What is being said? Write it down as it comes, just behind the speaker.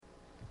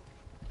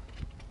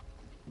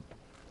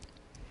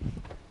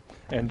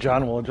And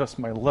John will adjust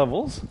my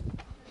levels,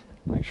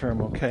 make sure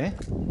I'm okay.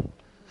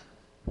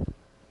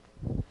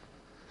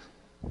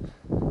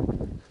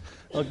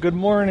 Well, good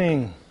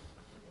morning.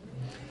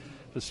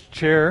 This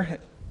chair,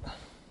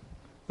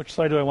 which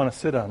side do I want to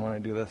sit on when I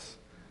do this?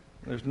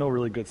 There's no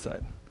really good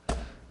side.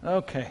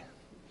 Okay.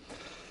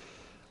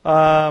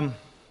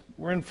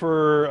 We're in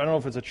for, I don't know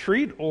if it's a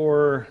treat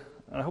or,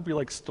 I hope you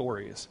like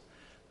stories,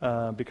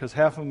 because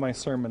half of my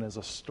sermon is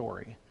a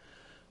story,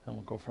 and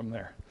we'll go from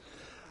there.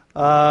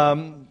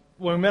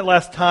 When we met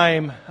last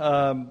time,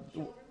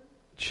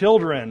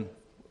 children.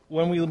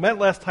 When we met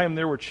last time,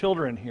 there were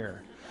children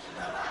here.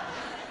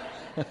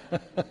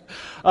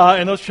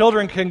 And those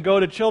children can go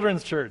to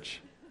children's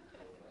church.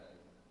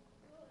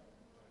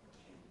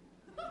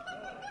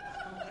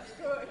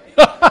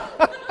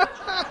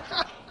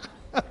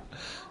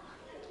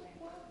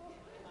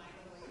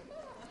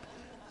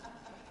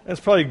 That's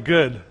probably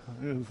good.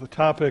 The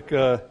topic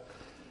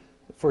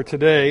for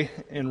today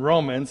in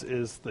Romans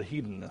is the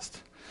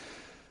hedonist.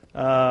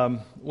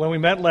 When we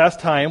met last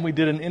time, we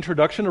did an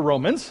introduction to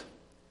Romans,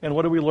 and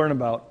what did we learn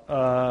about?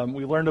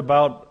 We learned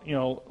about,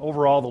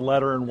 overall the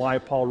letter and why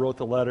Paul wrote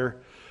the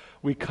letter.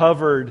 We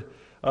covered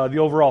the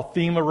overall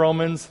theme of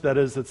Romans, that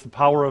is, it's the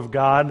power of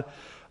God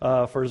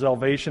for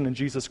salvation in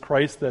Jesus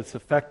Christ that's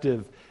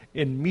effective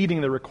in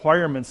meeting the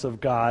requirements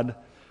of God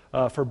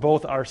for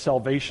both our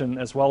salvation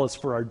as well as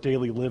for our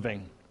daily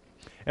living.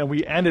 And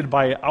we ended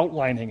by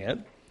outlining it,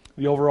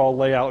 the overall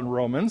layout in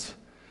Romans,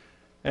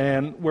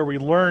 and where we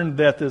learned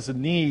that this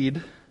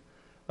need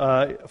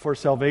for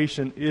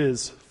salvation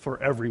is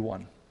for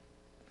everyone.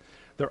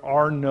 There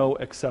are no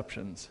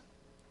exceptions.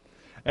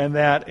 And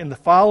that in the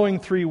following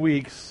 3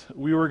 weeks,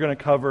 we were going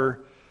to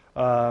cover,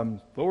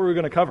 what were we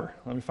going to cover?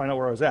 Let me find out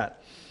where I was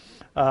at.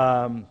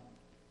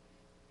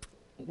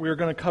 We were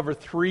going to cover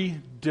 3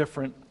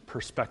 different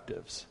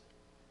perspectives.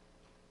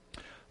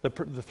 The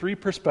 3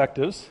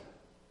 perspectives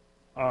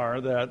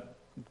are that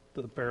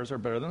the Bears are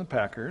better than the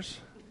Packers.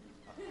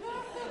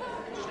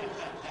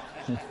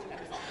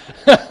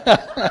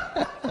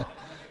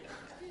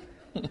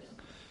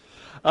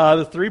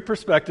 The 3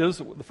 perspectives,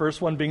 the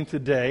first one being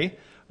today,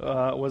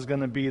 was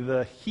going to be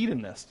the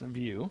hedonist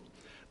view.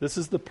 This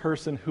is the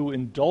person who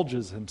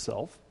indulges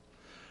himself.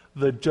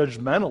 The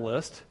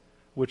judgmentalist,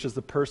 which is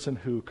the person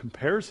who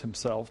compares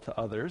himself to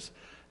others.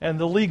 And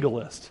the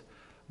legalist,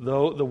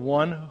 though the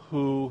one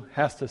who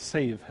has to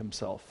save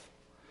himself.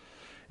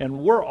 And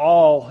we're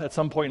all, at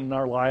some point in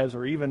our lives,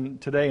 or even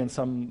today in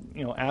some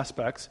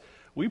aspects,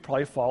 we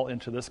probably fall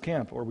into this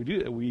camp, or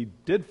we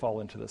did fall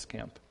into this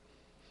camp.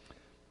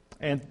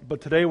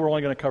 But today we're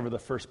only going to cover the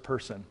first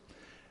person.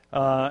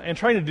 And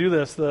trying to do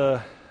this,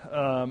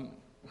 I'm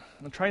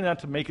trying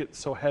not to make it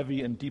so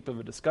heavy and deep of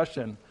a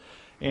discussion.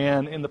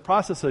 And in the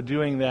process of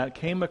doing that,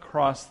 came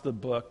across the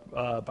book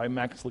by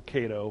Max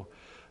Lucado,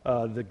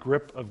 The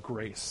Grip of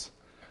Grace.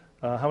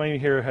 How many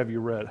here have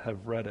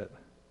read it?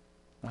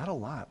 Not a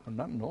lot. I'm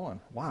not knowing.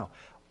 Wow.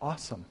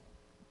 Awesome.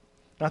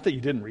 Not that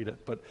you didn't read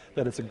it, but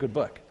that it's a good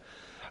book.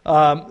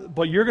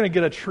 But you're going to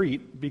get a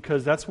treat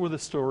because that's where the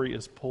story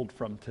is pulled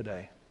from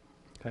today.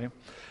 Okay?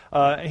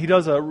 He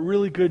does a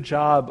really good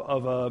job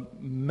of a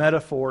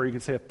metaphor, you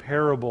could say a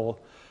parable,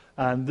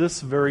 on this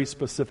very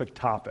specific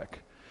topic.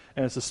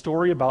 And it's a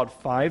story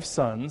about 5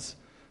 sons,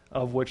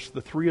 of which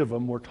the 3 of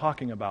them we're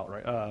talking about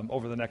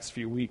over the next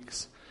few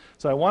weeks.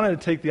 So I wanted to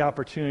take the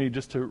opportunity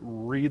just to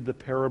read the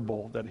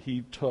parable that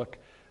he took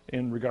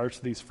in regards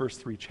to these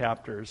first 3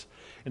 chapters.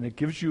 And it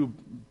gives you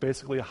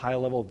basically a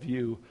high-level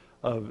view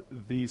of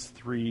these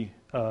 3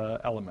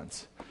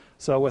 elements.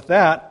 So with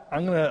that,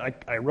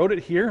 I wrote it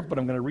here, but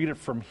I'm going to read it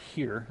from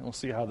here, and we'll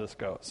see how this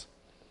goes.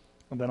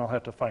 And then I'll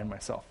have to find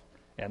myself.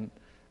 And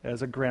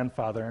as a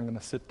grandfather, I'm going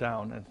to sit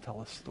down and tell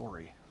a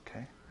story,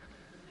 okay?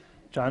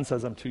 John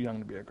says I'm too young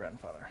to be a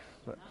grandfather.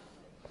 But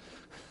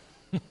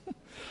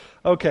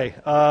okay.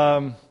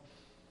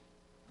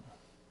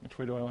 Which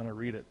way do I want to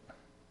read it?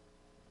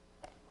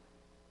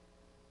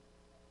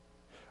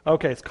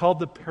 Okay, it's called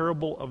The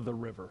Parable of the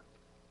River.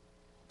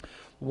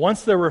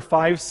 Once there were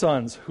 5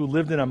 sons who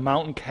lived in a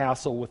mountain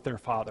castle with their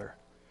father.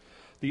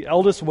 The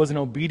eldest was an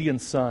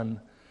obedient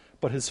son,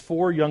 but his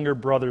 4 younger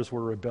brothers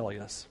were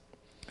rebellious.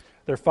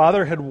 Their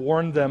father had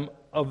warned them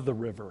of the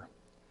river,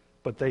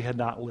 but they had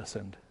not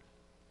listened.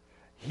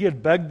 He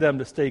had begged them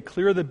to stay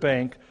clear of the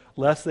bank,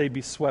 lest they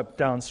be swept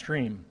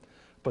downstream,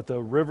 but the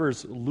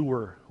river's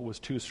lure was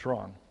too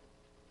strong.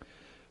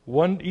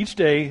 Each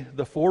day,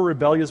 the 4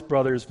 rebellious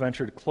brothers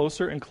ventured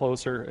closer and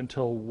closer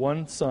until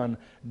one son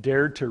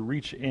dared to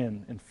reach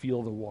in and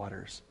feel the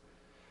waters.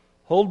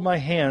 "Hold my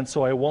hand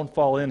so I won't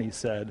fall in," he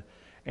said,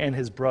 and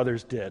his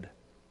brothers did.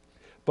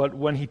 But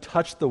when he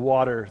touched the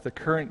water, the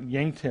current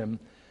yanked him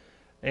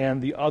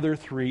and the other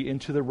 3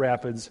 into the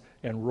rapids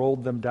and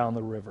rolled them down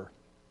the river.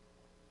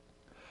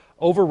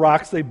 Over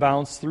rocks they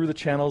bounced, through the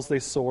channels they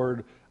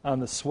soared, on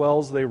the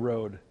swells they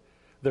rode.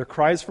 Their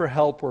cries for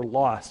help were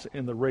lost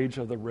in the rage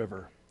of the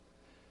river.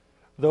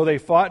 Though they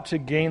fought to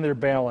gain their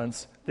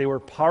balance, they were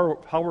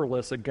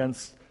powerless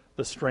against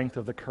the strength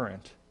of the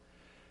current.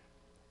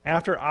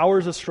 After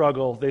hours of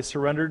struggle, they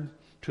surrendered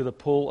to the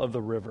pool of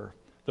the river.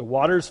 The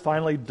waters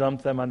finally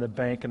dumped them on the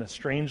bank in a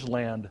strange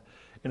land,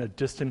 in a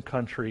distant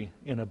country,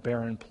 in a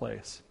barren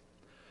place.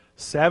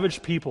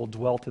 Savage people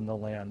dwelt in the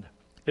land.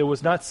 It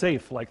was not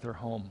safe like their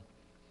home.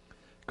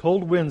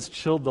 Cold winds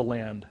chilled the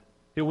land.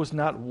 It was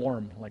not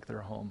warm like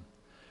their home.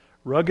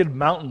 Rugged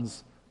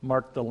mountains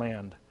marked the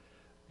land.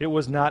 It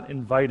was not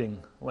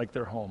inviting like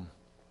their home.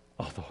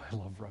 Although I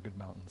love rugged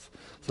mountains.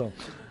 So,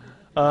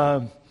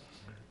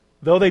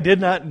 though they did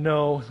not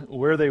know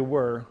where they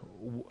were,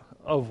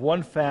 of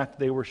one fact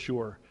they were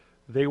sure: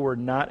 they were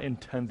not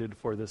intended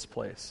for this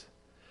place.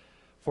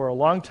 For a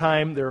long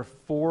time, their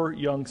 4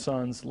 young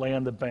sons lay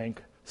on the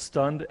bank,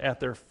 stunned at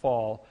their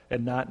fall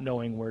and not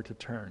knowing where to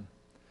turn.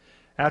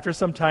 After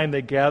some time,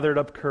 they gathered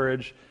up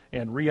courage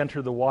and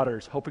re-entered the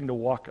waters, hoping to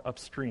walk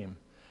upstream,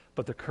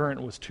 but the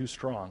current was too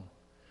strong.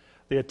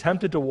 They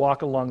attempted to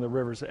walk along the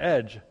river's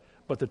edge,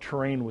 but the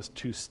terrain was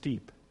too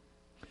steep.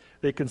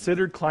 They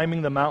considered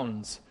climbing the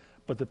mountains,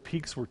 but the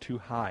peaks were too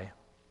high.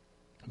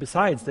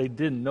 Besides, they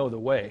didn't know the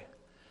way.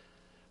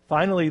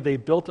 Finally, they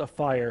built a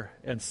fire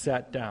and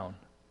sat down.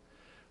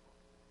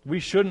 "We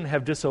shouldn't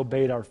have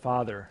disobeyed our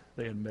father,"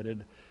 they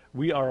admitted.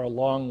 "We are a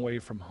long way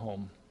from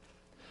home."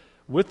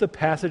 With the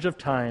passage of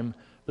time,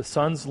 the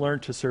sons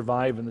learned to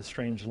survive in the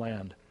strange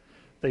land.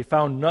 They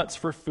found nuts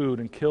for food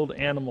and killed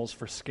animals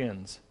for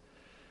skins.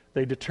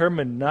 They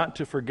determined not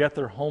to forget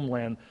their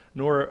homeland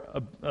nor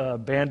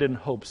abandon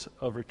hopes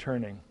of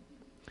returning.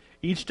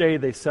 Each day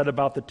they set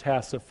about the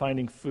task of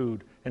finding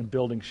food and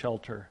building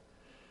shelter.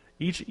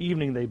 Each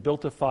evening they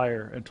built a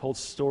fire and told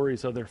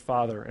stories of their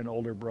father and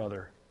older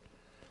brother.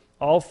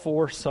 All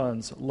 4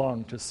 sons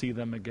longed to see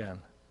them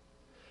again.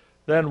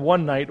 Then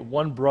one night,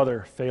 one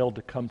brother failed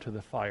to come to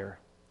the fire.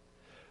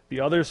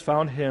 The others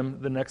found him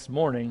the next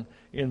morning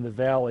in the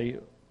valley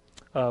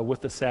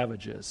with the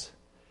savages.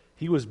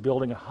 He was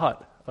building a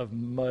hut of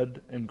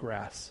mud and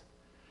grass.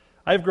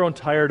 "I've grown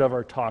tired of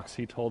our talks,"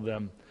 he told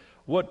them.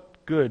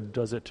 "What good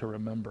does it to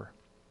remember?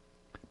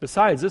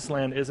 Besides, this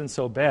land isn't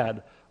so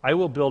bad. I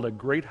will build a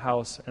great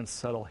house and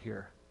settle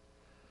here."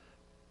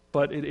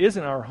 "But it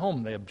isn't our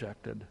home," they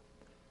objected.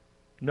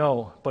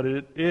 "No, but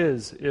it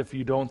is if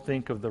you don't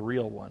think of the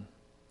real one."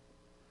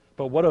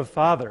 "But what of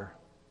Father?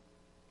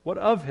 What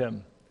of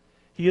him?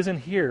 He isn't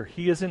here.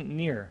 He isn't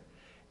near.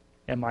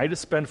 Am I to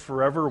spend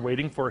forever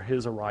waiting for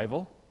his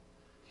arrival?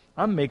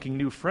 I'm making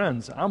new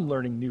friends. I'm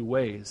learning new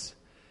ways.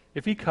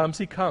 If he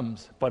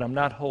comes, but I'm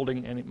not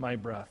holding my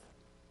breath."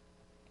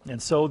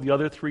 And so the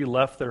other 3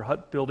 left their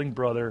hut-building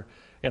brother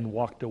and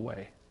walked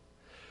away.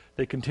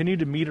 They continued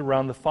to meet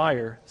around the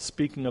fire,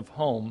 speaking of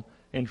home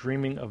and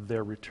dreaming of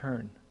their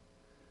return.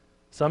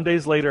 Some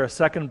days later, a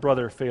second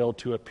brother failed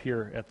to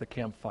appear at the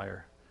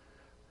campfire.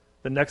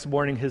 The next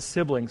morning, his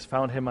siblings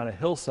found him on a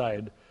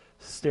hillside,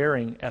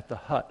 staring at the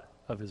hut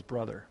of his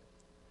brother.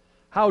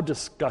 "How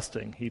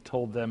disgusting," he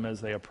told them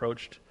as they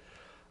approached.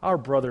 "Our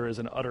brother is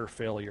an utter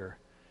failure,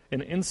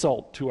 an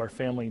insult to our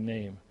family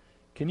name.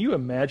 Can you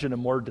imagine a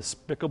more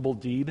despicable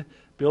deed,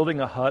 building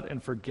a hut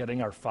and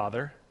forgetting our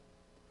father?"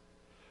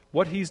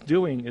 "What he's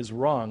doing is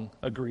wrong,"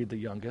 agreed the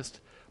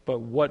youngest, "but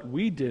what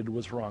we did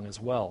was wrong as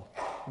well.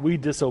 We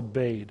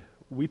disobeyed.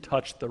 We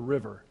touched the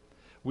river.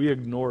 We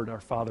ignored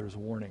our father's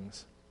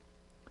warnings."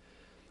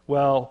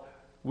 "Well,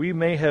 we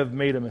may have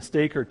made a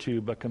mistake or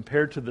two, but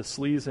compared to the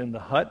sleaze in the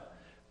hut,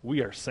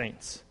 we are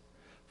saints.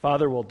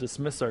 Father will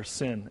dismiss our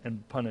sin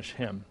and punish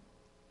him."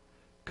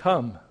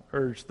 "Come,"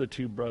 urged the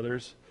 2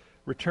 brothers,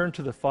 "return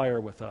to the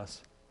fire with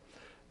us."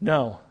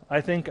 "No,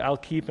 I think I'll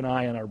keep an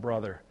eye on our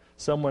brother.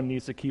 Someone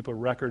needs to keep a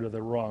record of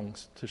the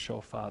wrongs to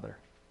show Father."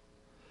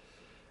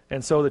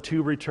 And so the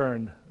 2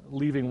 returned,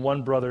 leaving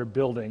one brother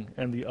building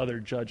and the other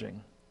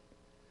judging.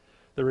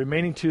 The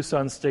remaining 2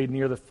 sons stayed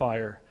near the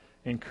fire,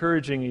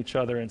 encouraging each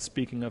other and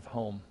speaking of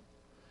home.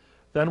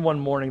 Then one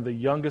morning the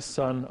youngest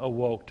son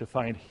awoke to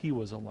find he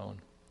was alone.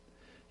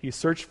 He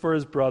searched for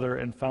his brother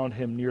and found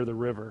him near the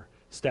river,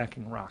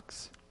 stacking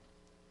rocks.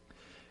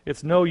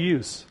 "It's no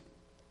use,"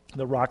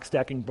 the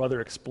rock-stacking brother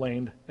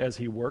explained as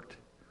he worked.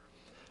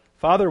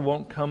 "Father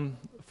won't come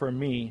for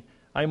me.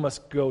 I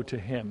must go to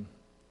him.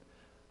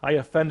 I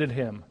offended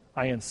him.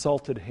 I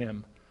insulted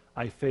him.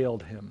 I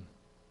failed him.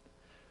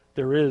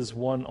 There is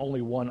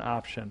only one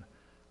option.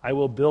 I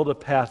will build a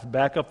path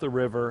back up the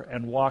river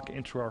and walk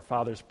into our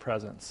Father's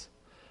presence.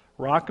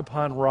 Rock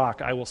upon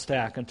rock I will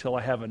stack until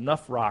I have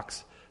enough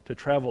rocks to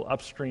travel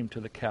upstream to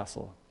the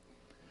castle.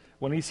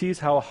 When he sees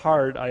how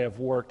hard I have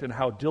worked and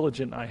how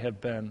diligent I have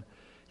been,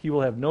 he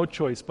will have no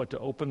choice but to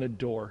open the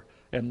door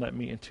and let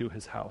me into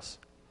his house."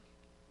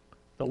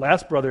 The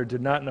last brother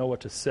did not know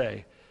what to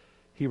say.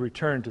 He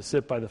returned to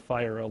sit by the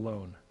fire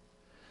alone.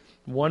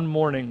 One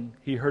morning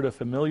he heard a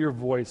familiar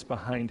voice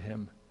behind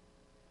him.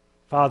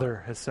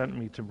 "Father has sent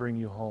me to bring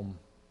you home."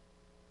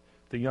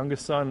 The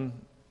youngest son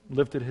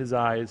lifted his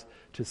eyes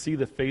to see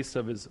the face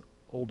of his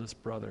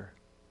oldest brother.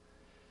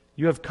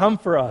 "You have come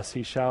for us,"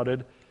 he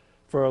shouted.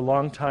 For a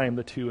long time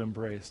the 2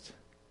 embraced.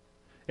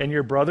 "And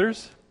your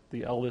brothers?"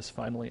 the eldest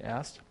finally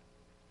asked.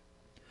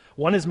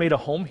 "One has made a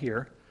home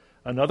here,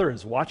 another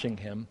is watching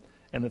him,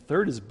 and the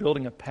third is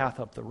building a path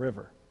up the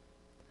river.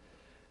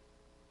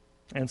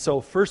 And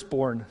so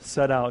firstborn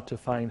set out to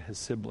find his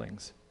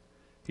siblings.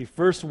 He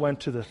first went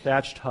to the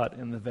thatched hut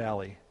in the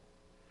valley.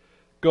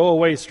 "Go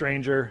away,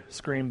 stranger,"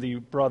 screamed the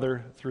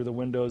brother through the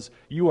windows.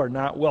 "You are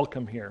not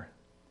welcome here.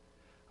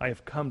 I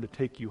have come to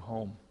take you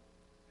home."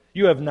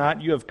 "You have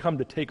not. You have come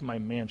to take my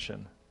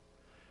mansion."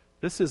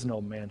 "This is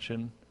no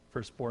mansion,"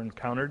 firstborn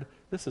countered.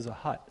 "This is a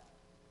hut."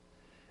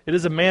 "It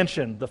is a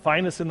mansion, the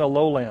finest in the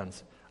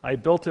lowlands. I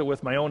built it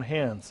with my own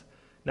hands.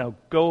 Now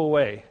go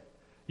away.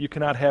 You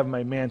cannot have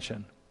my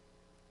mansion."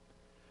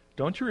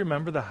 "Don't you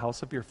remember the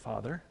house of your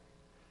father?"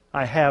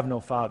 "I have no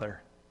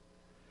father."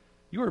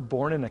 "You were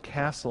born in a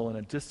castle in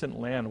a distant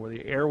land where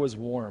the air is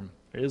warm,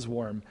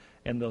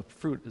 and the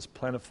fruit is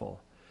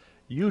plentiful.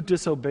 You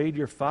disobeyed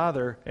your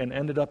father and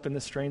ended up in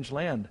this strange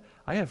land.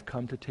 I have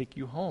come to take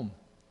you home."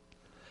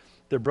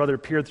 The brother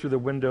peered through the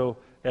window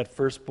at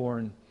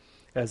firstborn,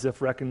 as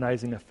if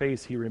recognizing a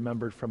face he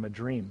remembered from a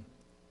dream.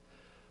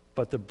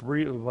 But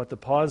the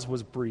pause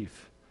was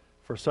brief,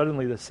 for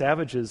suddenly the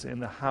savages in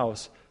the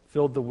house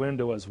filled the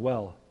window as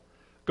well.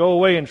 "Go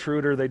away,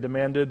 intruder," they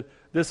demanded.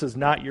 "This is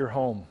not your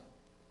home."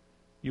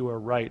 "You are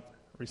right,"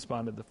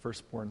 responded the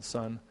firstborn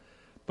son,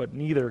 "but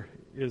neither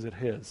is it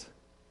his."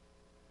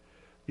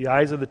 The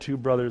eyes of the two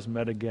brothers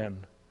met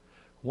again.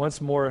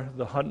 Once more,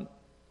 the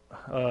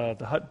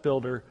hut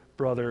builder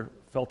brother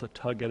felt a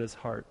tug at his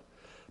heart,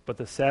 but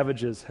the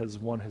savages has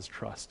won his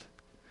trust.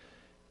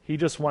 "He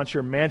just wants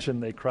your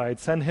mansion," they cried.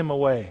 "Send him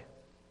away."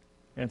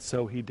 And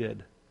so he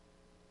did.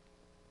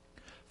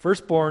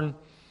 Firstborn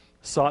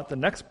sought the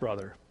next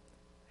brother.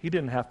 He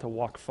didn't have to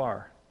walk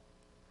far.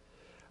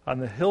 On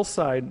the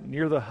hillside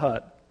near the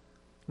hut,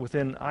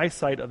 within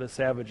eyesight of the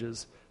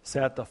savages,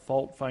 sat the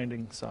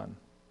fault-finding son.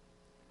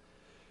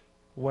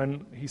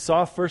 When he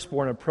saw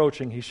firstborn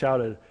approaching, he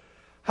shouted,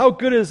 "How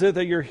good is it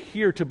that you're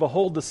here to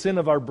behold the sin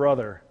of our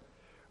brother?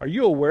 Are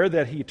you aware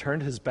that he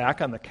turned his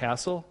back on the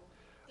castle?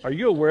 Are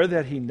you aware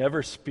that he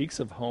never speaks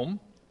of home?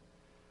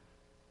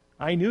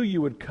 I knew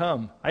you would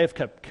come. I have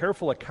kept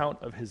careful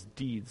account of his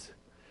deeds.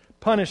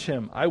 Punish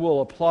him. I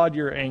will applaud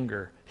your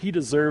anger. He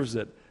deserves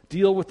it.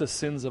 Deal with the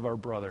sins of our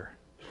brother."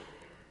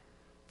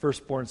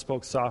 Firstborn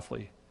spoke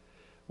softly.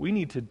 "We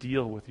need to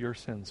deal with your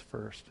sins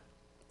first."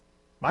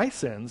 "My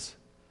sins?"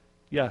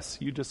 "Yes,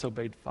 you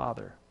disobeyed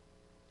father."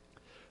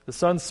 The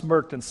son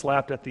smirked and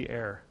slapped at the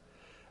air.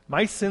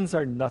 "My sins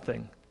are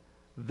nothing.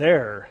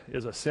 There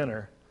is a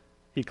sinner,"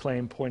 he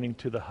claimed, pointing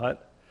to the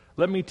hut.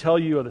 "Let me tell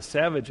you of the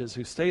savages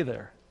who stay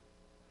there."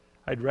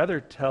 I'd rather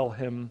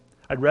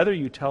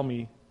you tell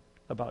me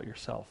about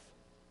yourself."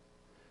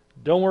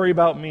 "Don't worry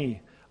about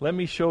me. Let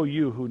me show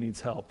you who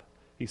needs help,"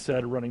 he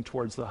said, running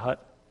towards the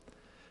hut.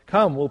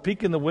 "Come, we'll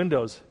peek in the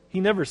windows. He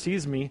never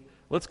sees me.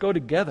 Let's go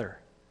together."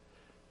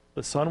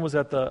 The son was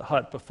at the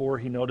hut before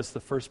he noticed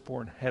the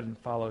firstborn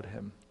hadn't followed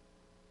him.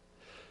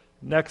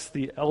 Next,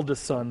 the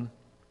eldest son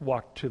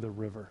walked to the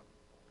river.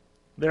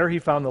 There he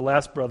found the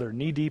last brother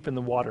knee-deep in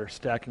the water,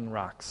 stacking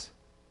rocks.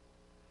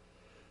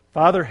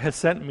 "Father has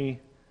sent me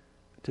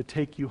to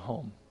take you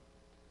home."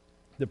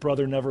 The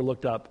brother never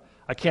looked up.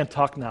 "I can't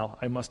talk now.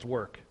 I must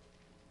work."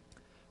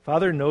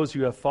 "Father knows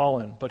you have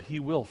fallen, but he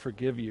will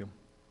forgive you."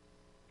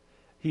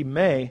 "He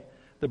may,"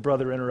 the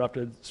brother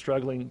interrupted,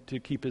 struggling to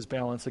keep his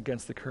balance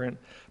against the current,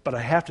 "but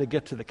I have to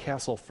get to the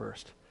castle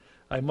first.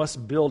 I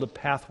must build a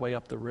pathway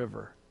up the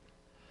river.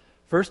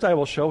 First I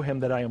will show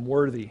him that I am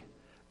worthy.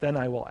 Then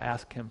I will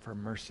ask him for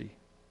mercy."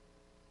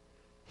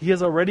 He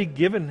has already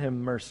given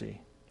him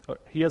mercy.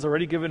 He has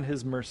already given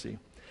his mercy.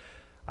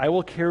 "I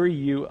will carry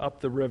you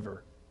up the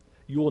river.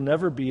 You will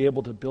never be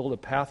able to build a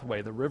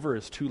pathway. The river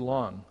is too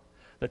long.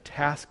 The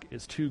task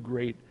is too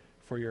great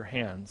for your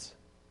hands.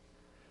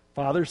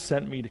 Father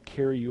sent me to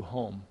carry you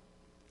home.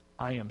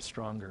 I am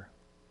stronger."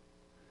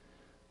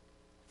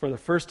 For the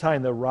first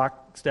time, the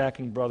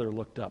rock-stacking brother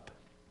looked up.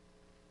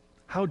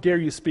 "How dare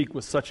you speak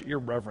with such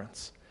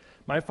irreverence?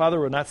 My father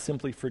will not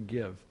simply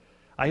forgive.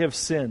 I have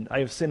sinned. I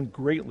have sinned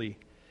greatly.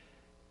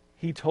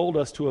 He told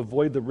us to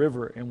avoid the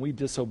river, and we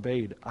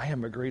disobeyed. I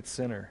am a great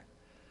sinner.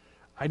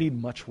 I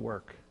need much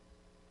work."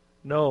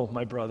 "No,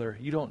 my brother,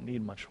 you don't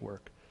need much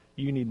work.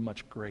 You need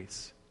much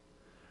grace.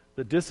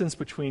 The distance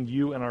between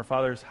you and our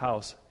Father's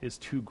house is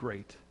too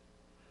great.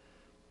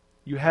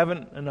 You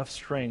haven't enough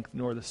strength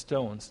nor the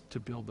stones to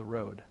build the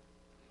road.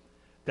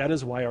 That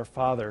is why our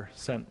Father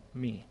sent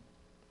me.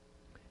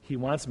 He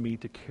wants me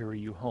to carry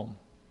you home."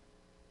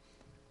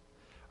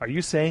 Are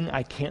you saying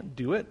I can't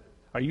do it?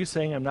 Are you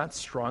saying I'm not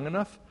strong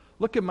enough?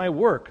 Look at my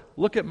work.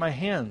 Look at my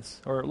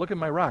hands, or look at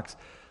my rocks.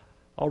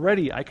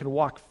 Already I can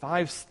walk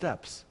 5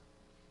 steps.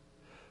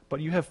 But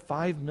you have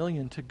 5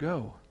 million to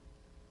go.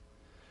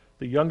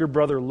 The younger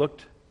brother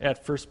looked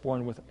at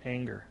firstborn with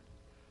anger.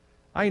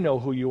 "I know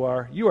who you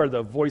are. You are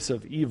the voice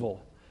of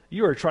evil.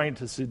 You are trying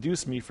to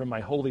seduce me from my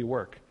holy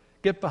work.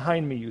 Get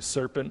behind me, you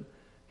serpent."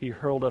 He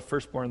hurled at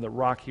firstborn the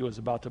rock he was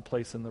about to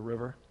place in the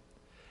river.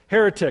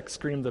 "Heretic,"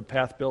 screamed the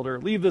path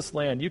builder, "leave this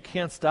land. You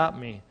can't stop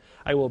me.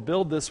 I will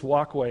build this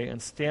walkway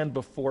and stand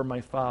before my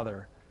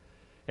Father.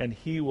 and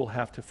he will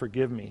have to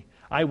forgive me.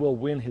 I will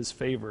win his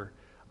favor.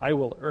 I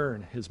will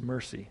earn his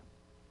mercy."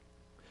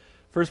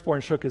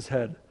 Firstborn shook his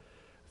head.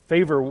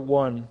 "Favor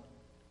won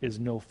is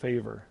no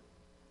favor.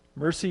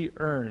 Mercy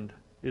earned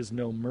is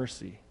no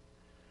mercy.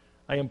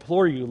 I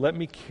implore you, let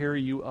me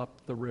carry you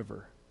up the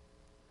river."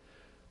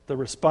 The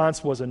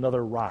response was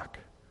another rock.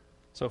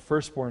 So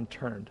firstborn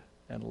turned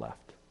and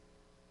left.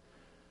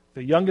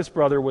 The youngest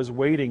brother was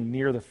waiting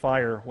near the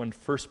fire when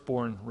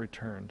firstborn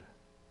returned.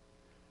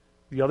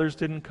 The others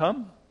didn't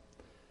come?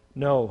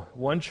 No,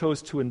 one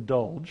chose to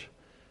indulge,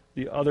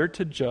 the other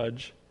to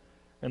judge,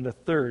 and the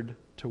third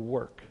to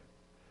work.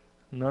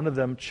 None of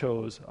them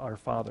chose our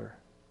father.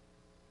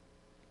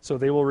 "So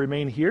they will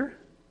remain here?"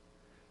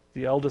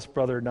 The eldest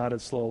brother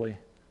nodded slowly.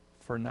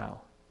 "For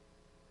now."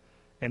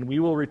 "And we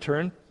will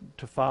return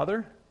to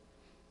father?"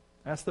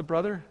 asked the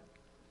brother.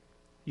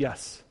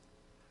 "Yes."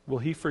 "Will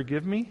he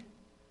forgive me?"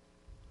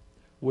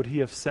 Would he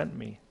have sent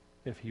me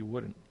if he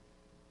wouldn't?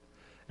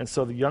 And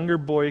so the younger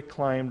boy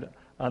climbed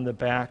on the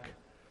back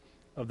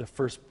of the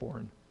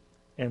firstborn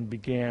and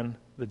began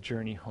the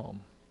journey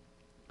home.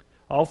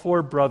 All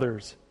four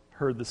brothers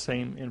heard the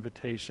same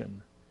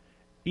invitation.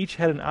 Each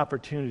had an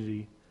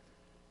opportunity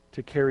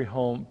to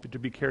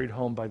be carried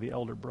home by the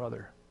elder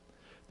brother.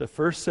 The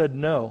first said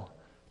no,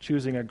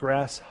 choosing a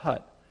grass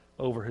hut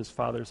over his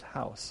father's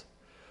house.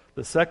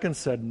 The second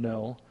said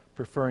no,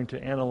 preferring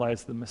to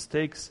analyze the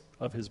mistakes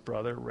of his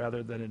brother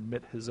rather than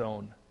admit his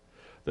own.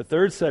 The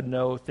third said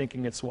no,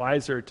 thinking it's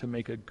wiser to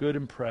make a good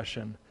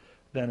impression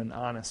than an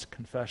honest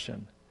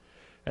confession.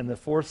 And the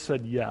fourth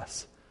said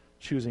yes,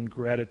 choosing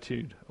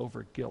gratitude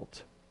over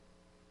guilt.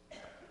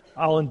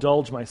 "I'll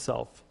indulge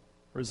myself,"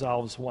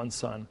 resolves one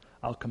son.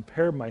 "I'll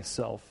compare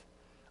myself,"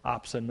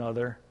 opts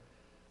another.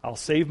 "I'll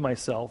save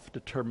myself,"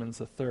 determines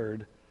the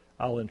third.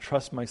 "I'll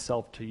entrust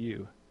myself to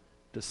you,"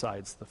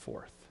 decides the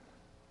fourth.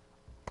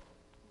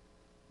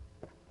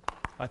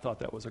 I thought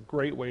that was a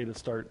great way to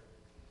start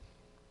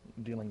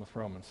dealing with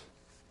Romans.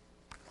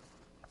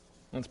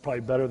 And it's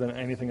probably better than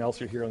anything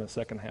else you hear in the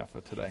second half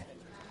of today.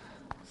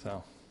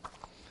 So,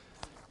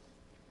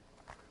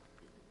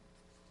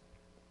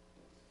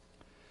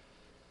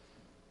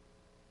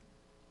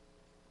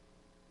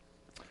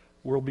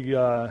 we'll be,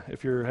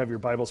 if you have your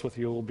Bibles with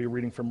you, we'll be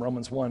reading from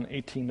Romans 1,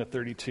 18 to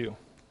 32.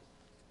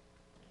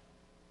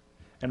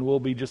 And we'll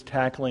be just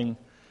tackling,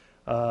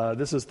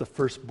 this is the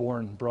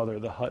firstborn brother,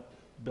 the hut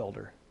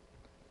builder.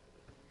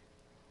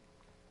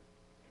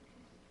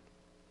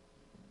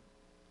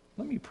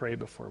 Let me pray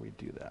before we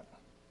do that.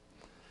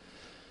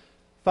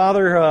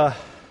 Father,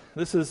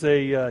 this is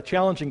a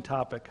challenging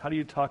topic. How do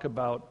you talk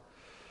about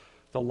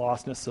the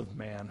lostness of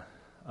man?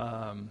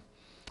 How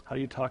do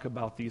you talk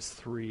about these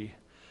three?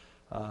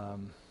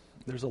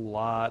 There's a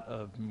lot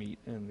of meat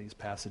in these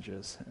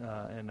passages,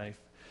 and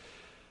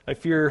I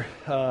fear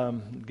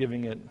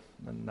giving it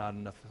not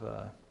enough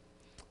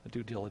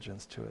due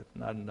diligence to it,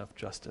 not enough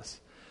justice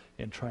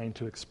in trying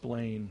to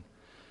explain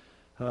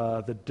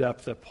the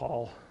depth that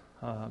Paul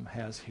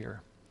has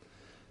here.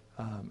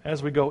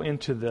 As we go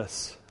into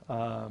this,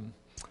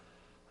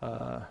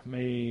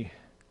 may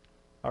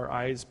our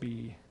eyes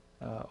be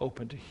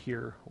open to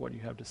hear what you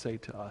have to say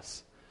to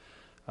us.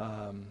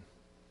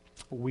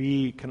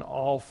 We can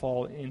all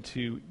fall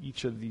into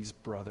each of these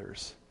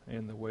brothers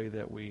in the way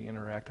that we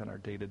interact on our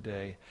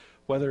day-to-day,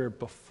 whether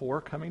before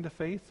coming to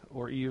faith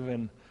or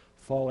even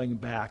falling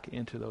back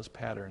into those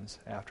patterns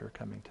after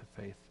coming to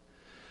faith.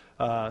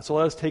 So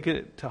let us take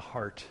it to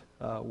heart,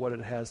 what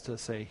it has to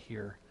say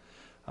here.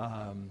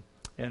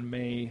 And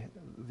may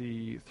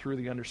through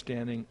the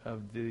understanding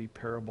of the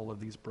parable of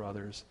these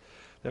brothers,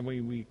 then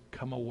we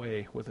come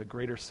away with a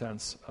greater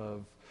sense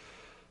of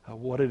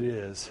what it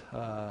is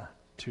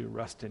to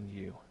rest in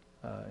you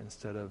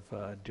instead of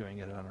doing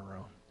it on our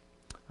own.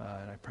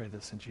 And I pray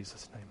this in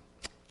Jesus'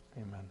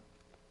 name. Amen.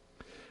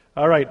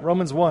 All right,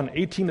 Romans 1,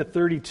 18 to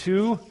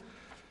 32.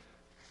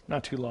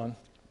 Not too long.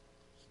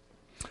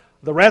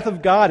 "The wrath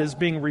of God is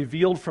being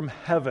revealed from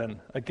heaven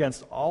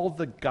against all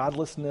the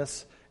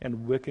godlessness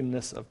and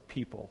wickedness of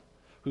people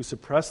who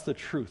suppress the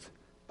truth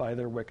by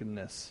their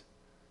wickedness.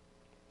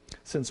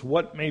 Since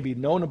what may be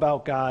known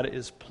about God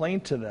is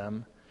plain to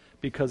them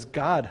because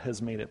God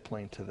has made it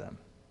plain to them.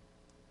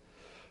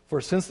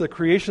 For since the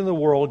creation of the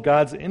world,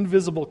 God's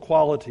invisible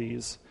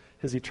qualities,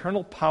 his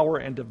eternal power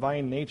and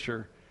divine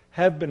nature,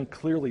 have been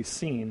clearly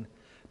seen,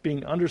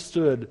 being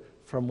understood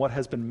from what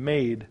has been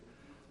made,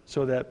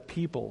 so that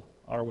people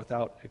are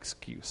without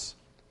excuse.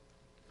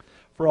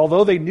 For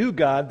although they knew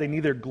God, they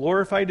neither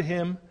glorified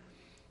him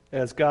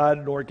as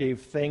God nor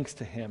gave thanks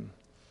to him,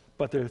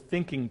 but their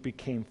thinking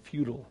became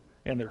futile,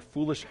 and their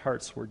foolish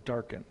hearts were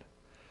darkened.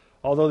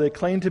 Although they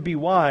claimed to be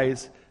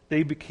wise,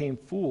 they became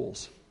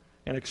fools,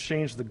 and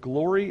exchanged the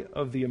glory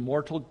of the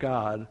immortal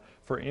God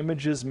for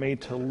images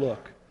made to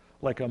look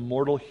like a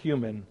mortal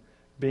human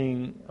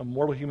being,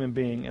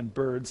 and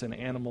birds and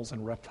animals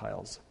and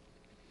reptiles.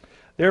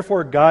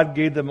 Therefore, God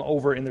gave them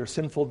over in the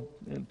sinful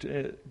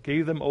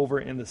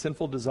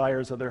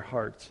desires of their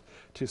hearts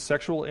to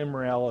sexual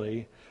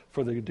immorality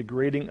for the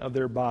degrading of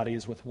their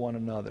bodies with one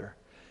another.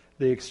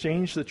 They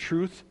exchanged the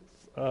truth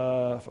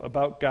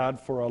about God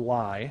for a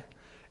lie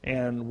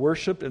and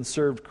worshiped and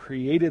served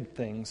created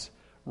things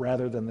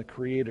rather than the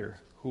Creator,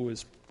 who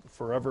is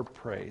forever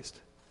praised.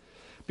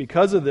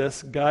 Because of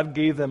this, God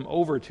gave them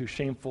over to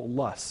shameful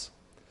lusts.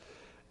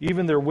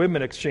 Even their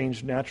women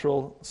exchanged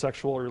natural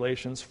sexual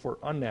relations for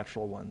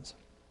unnatural ones.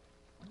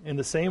 In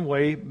the same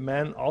way,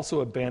 men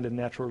also abandoned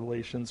natural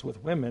relations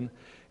with women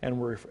and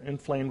were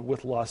inflamed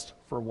with lust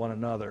for one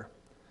another.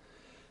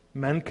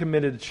 Men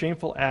committed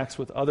shameful acts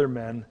with other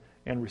men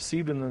and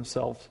received in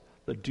themselves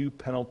the due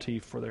penalty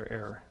for their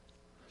error.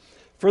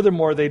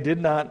 Furthermore,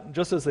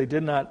 just as they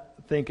did not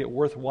think it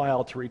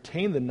worthwhile to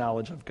retain the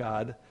knowledge of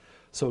God,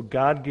 so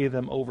God gave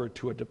them over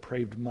to a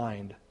depraved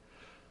mind,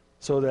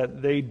 so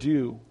that they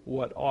do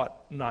what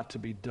ought not to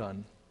be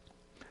done.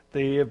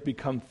 They have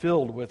become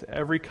filled with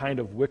every kind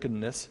of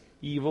wickedness,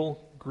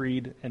 evil,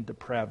 greed, and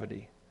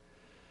depravity.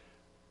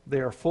 They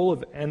are full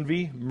of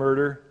envy,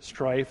 murder,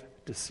 strife,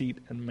 deceit,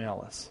 and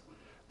malice.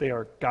 They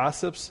are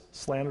gossips,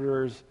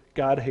 slanderers,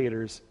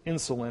 God-haters,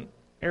 insolent,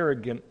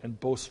 arrogant, and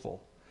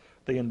boastful.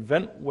 They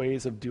invent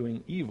ways of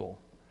doing evil.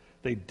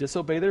 They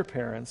disobey their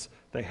parents.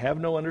 They have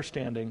no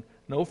understanding,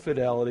 no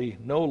fidelity,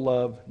 no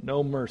love,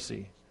 no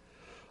mercy.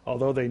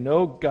 Although they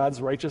know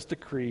God's righteous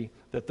decree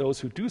that those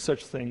who do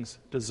such things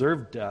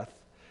deserve death,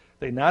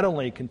 they not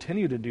only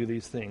continue to do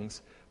these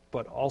things,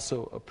 but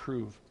also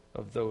approve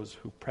of those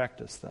who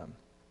practice them.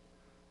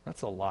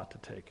 That's a lot to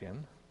take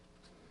in.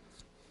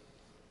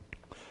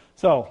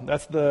 So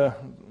that's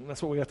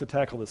what we have to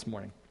tackle this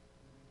morning.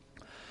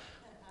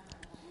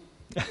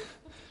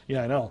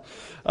 Yeah, I know.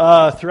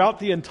 Throughout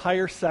the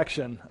entire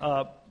section,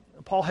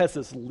 Paul has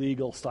this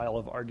legal style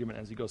of argument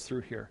as he goes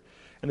through here.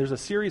 And there's a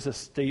series of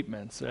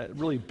statements that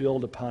really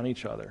build upon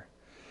each other.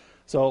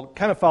 So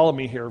kind of follow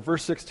me here.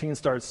 Verse 16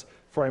 starts,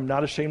 "For I am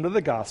not ashamed of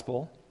the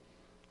gospel."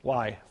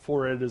 Why?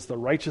 "For it is the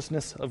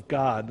righteousness of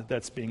God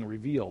that's being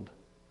revealed."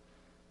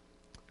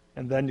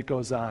 And then it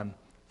goes on,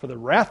 "For the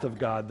wrath of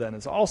God then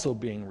is also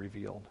being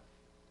revealed."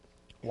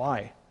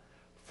 Why?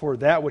 "For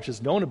that which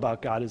is known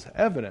about God is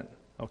evident."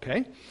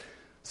 Okay?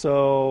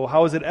 So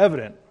how is it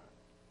evident?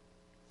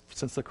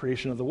 Since the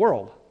creation of the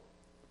world.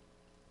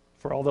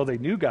 "For although they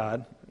knew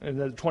God," and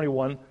then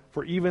 21,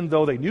 "For even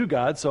though they knew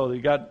God," so they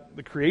got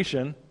the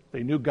creation,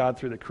 they knew God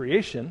through the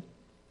creation,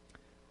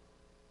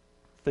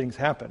 things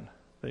happen.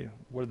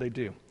 What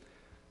do?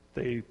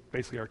 They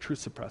basically are truth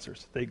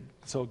suppressors.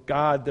 So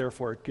God,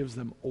 therefore, gives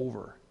them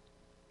over.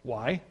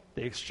 Why?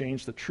 They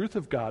exchange the truth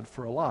of God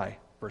for a lie.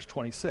 Verse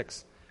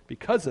 26.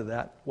 Because of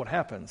that, what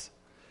happens?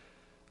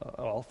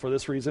 Well, for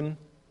this reason,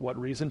 what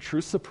reason?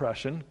 Truth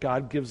suppression.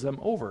 God gives them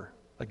over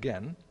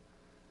again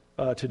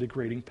to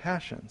degrading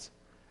passions.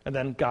 And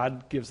then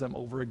God gives them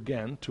over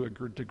again to a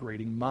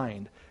degrading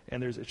mind.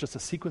 And it's just a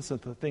sequence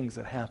of the things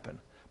that happen.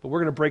 But we're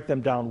going to break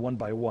them down one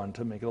by one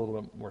to make it a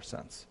little bit more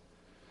sense.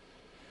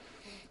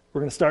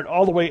 We're going to start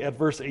all the way at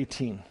verse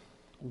 18.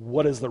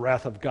 What is the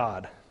wrath of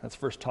God? That's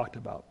first talked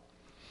about.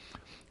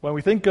 When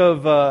we think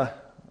of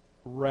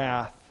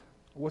wrath,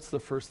 what's the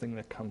first thing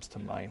that comes to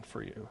mind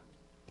for you?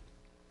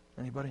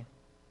 Anybody?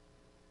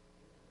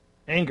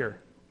 Anger.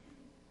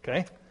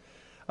 Okay?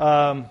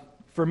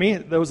 For me,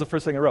 that was the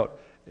first thing I wrote.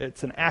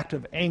 It's an act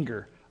of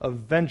anger, of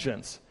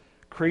vengeance,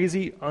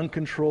 crazy,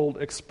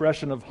 uncontrolled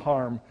expression of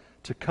harm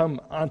to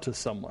come onto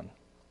someone.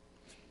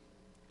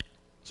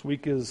 This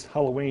week is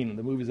Halloween.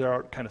 The movies that are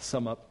out kind of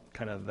sum up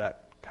kind of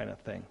that kind of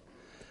thing.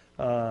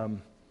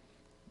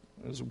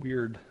 It was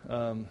weird.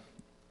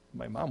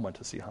 My mom went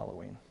to see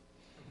Halloween.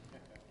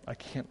 I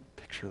can't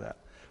picture that.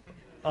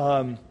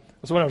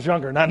 So when I was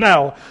younger, not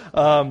now.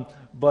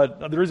 But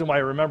the reason why I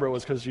remember it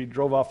was because she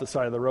drove off the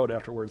side of the road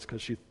afterwards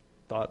because she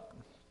thought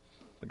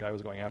the guy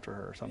was going after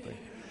her or something.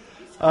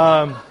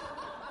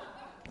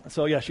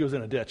 So yeah, she was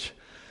in a ditch.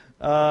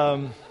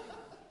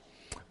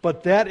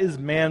 But that is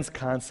man's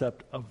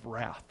concept of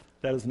wrath.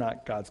 That is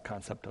not God's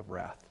concept of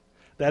wrath.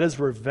 That is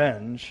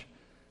revenge,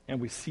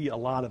 and we see a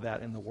lot of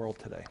that in the world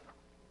today.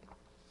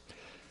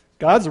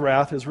 God's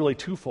wrath is really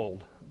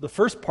twofold. The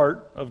first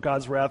part of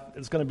God's wrath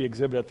is going to be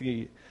exhibited at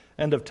the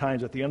end of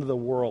times, at the end of the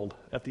world,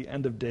 at the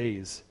end of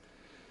days.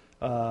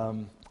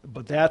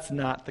 But that's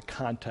not the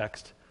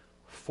context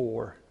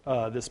for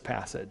this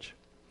passage.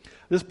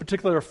 This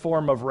particular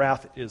form of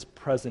wrath is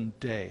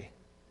present day.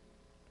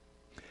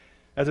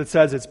 As it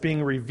says, it's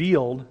being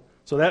revealed,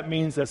 so that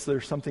means that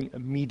there's something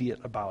immediate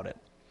about it.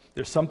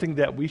 There's something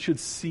that we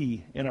should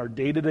see in our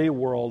day-to-day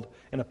world,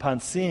 and upon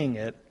seeing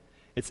it,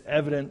 it's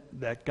evident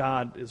that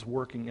God is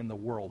working in the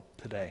world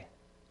today.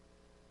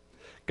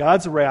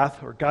 God's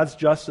wrath, or God's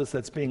justice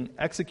that's being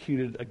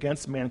executed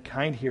against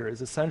mankind here,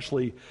 is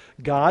essentially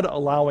God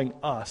allowing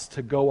us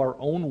to go our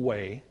own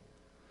way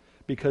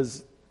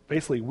because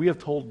basically we have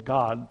told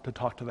God to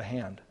talk to the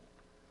hand.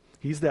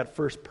 He's that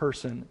first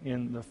person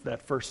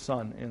that first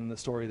son in the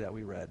story that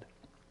we read.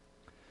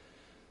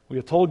 We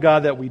have told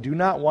God that we do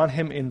not want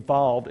him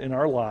involved in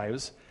our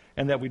lives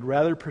and that we'd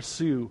rather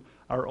pursue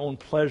our own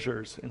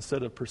pleasures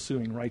instead of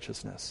pursuing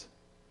righteousness.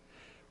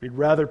 We'd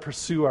rather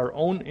pursue our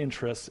own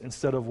interests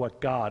instead of what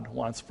God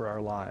wants for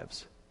our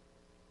lives.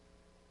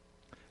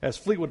 As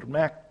Fleetwood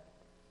Mac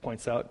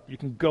points out, you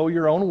can go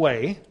your own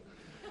way.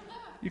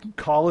 You can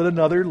call it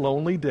another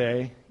lonely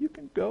day. You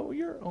can go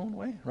your own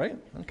way, right?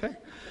 Okay.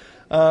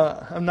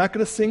 I'm not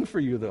going to sing for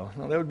you, though.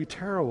 No, that would be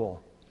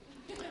terrible.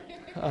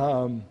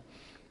 But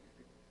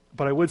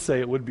I would say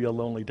it would be a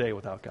lonely day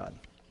without God.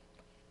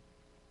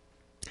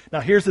 Now,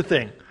 here's the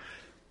thing.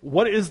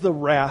 What is the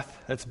wrath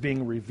that's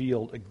being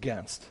revealed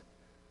against?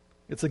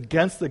 It's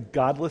against the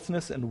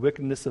godlessness and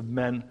wickedness of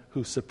men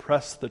who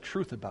suppress the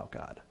truth about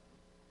God.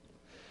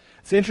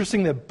 It's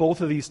interesting that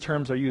both of these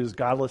terms are used,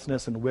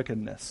 godlessness and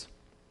wickedness.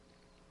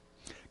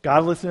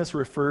 Godlessness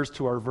refers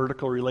to our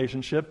vertical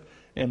relationship,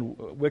 and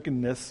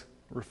wickedness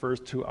refers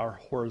to our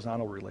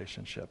horizontal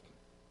relationship.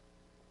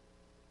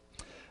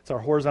 It's our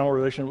horizontal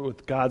relationship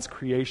with God's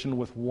creation,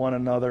 with one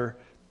another,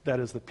 that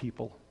is the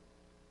people.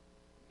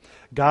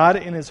 God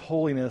in his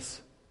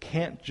holiness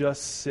can't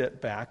just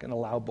sit back and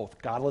allow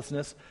both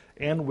godlessness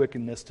and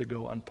wickedness to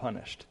go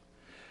unpunished.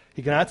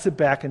 He cannot sit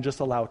back and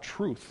just allow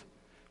truth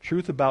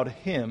about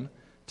him,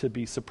 to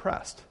be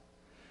suppressed.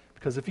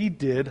 Because if he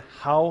did,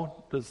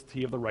 how does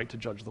he have the right to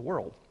judge the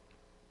world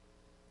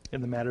in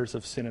the matters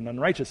of sin and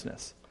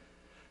unrighteousness?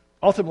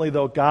 Ultimately,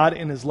 though, God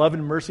in his love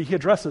and mercy, he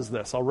addresses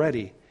this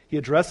already. He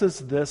addresses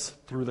this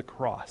through the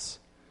cross.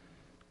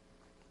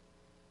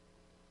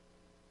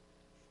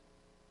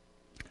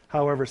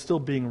 However, still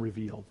being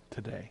revealed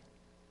today.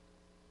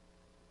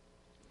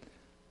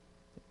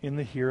 In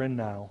the here and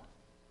now,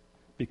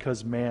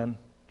 because man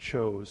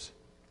chose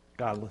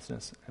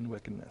godlessness and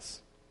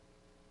wickedness.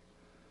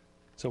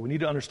 So we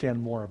need to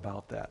understand more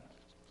about that.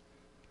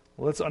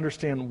 Well, let's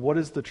understand what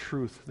is the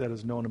truth that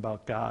is known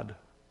about God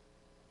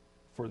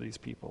for these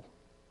people,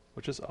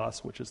 which is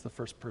us, which is the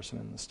first person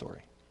in the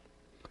story.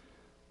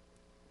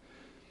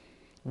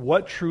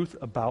 What truth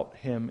about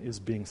him is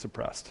being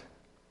suppressed?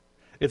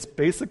 It's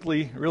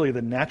basically really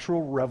the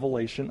natural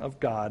revelation of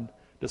God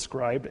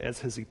described as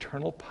his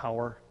eternal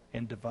power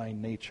and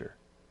divine nature.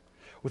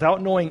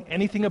 Without knowing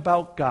anything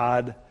about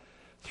God,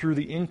 through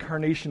the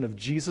incarnation of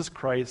Jesus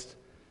Christ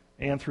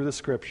and through the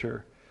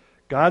Scripture,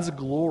 God's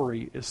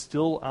glory is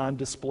still on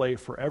display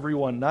for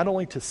everyone, not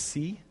only to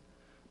see,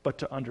 but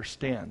to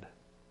understand.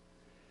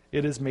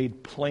 It is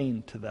made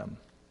plain to them.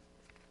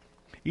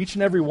 Each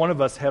and every one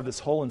of us have this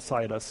hole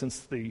inside us since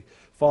the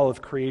fall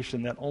of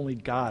creation that only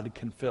God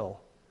can fill.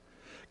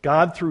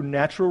 God, through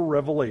natural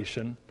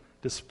revelation,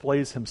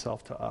 displays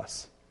himself to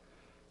us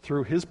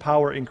through his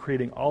power in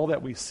creating all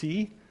that we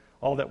see,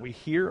 all that we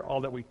hear,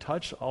 all that we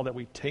touch, all that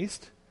we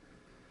taste.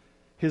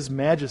 His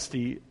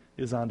majesty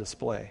is on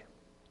display.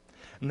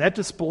 And that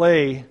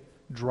display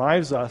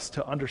drives us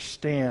to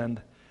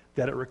understand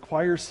that it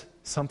requires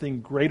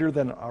something greater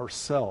than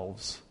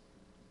ourselves.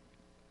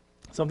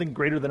 Something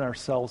greater than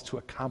ourselves to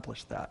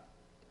accomplish that.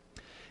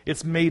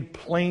 It's made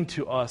plain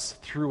to us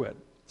through it.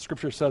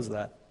 Scripture says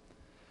that.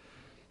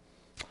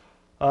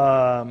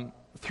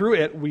 Through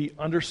it, we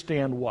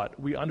understand what?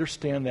 We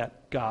understand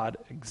that God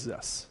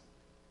exists.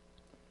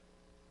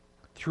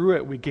 Through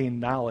it, we gain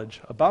knowledge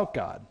about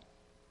God.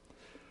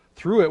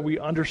 Through it, we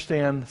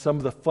understand some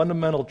of the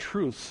fundamental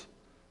truths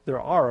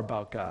there are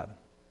about God.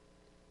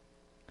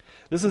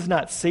 This is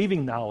not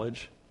saving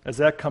knowledge, as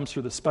that comes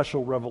through the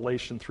special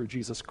revelation through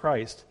Jesus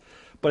Christ,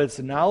 but it's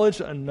knowledge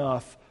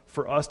enough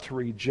for us to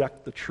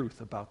reject the truth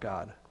about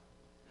God.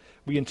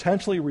 We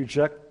intentionally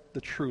reject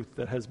the truth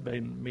that has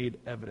been made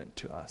evident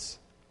to us.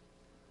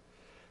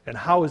 And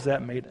how is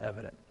that made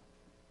evident?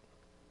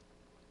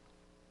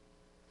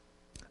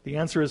 The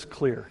answer is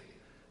clear.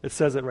 It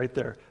says it right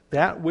there.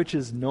 That which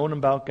is known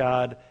about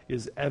God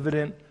is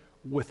evident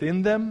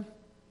within them,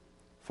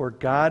 for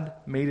God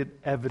made it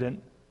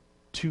evident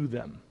to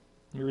them.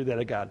 Let me read that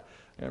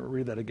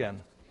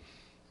again.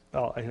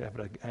 Oh, I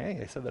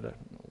said that a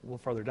little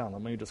farther down.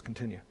 Let me just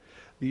continue.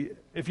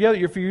 If you're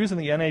using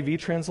the NIV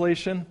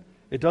translation,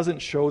 it doesn't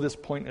show this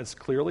point as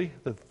clearly,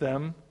 the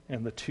them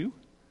and the to.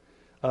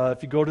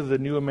 If you go to the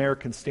New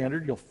American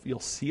Standard, you'll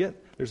see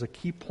it. There's a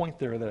key point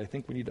there that I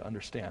think we need to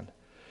understand.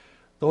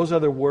 Those are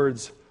the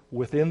words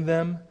within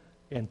them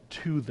and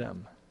to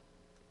them.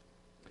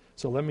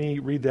 So let me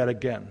read that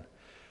again.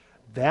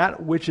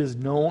 That which is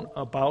known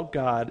about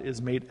God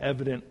is made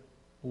evident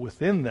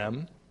within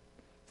them,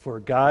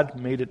 for God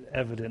made it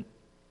evident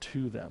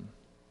to them.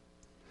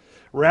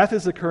 Wrath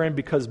is occurring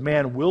because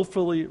man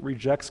willfully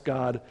rejects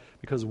God,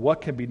 because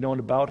what can be known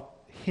about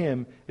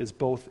him is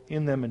both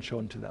in them and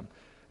shown to them.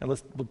 And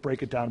we'll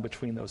break it down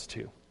between those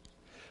two.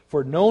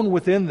 For known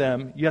within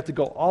them, you have to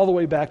go all the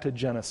way back to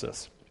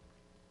Genesis.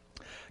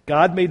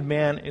 God made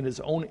man in his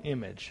own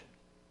image.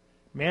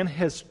 Man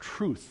has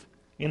truth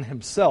in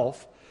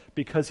himself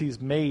because he's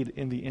made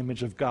in the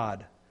image of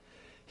God.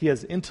 He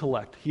has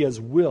intellect, he has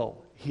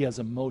will, he has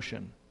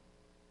emotion.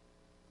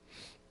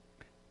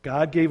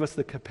 God gave us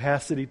the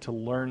capacity to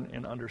learn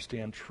and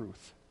understand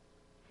truth.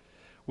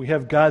 We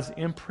have God's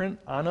imprint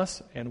on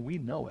us, and we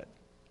know it.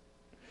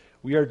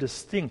 We are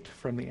distinct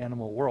from the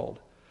animal world.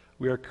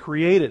 We are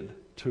created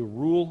to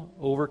rule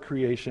over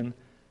creation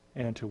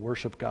and to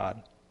worship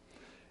God.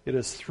 It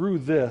is through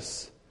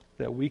this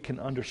that we can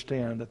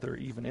understand that there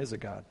even is a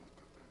God.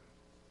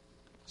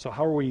 So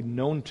how are we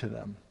known to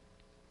them?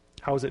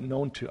 How is it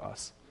known to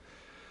us?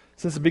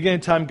 Since the beginning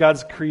of time,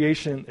 God's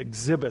creation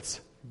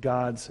exhibits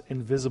God's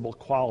invisible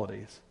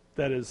qualities.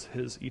 That is,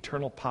 his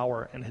eternal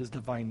power and his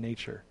divine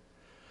nature.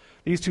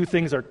 These two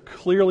things are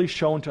clearly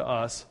shown to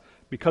us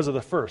because of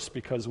the first,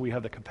 because we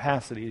have the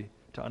capacity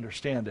to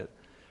understand it,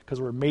 because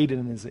we're made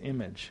in his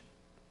image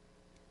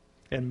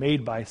and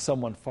made by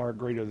someone far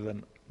greater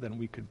than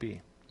we could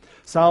be.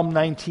 Psalm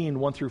 19,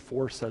 1 through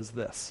 4 says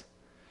this: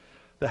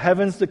 "The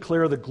heavens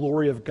declare the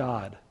glory of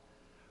God.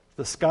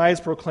 The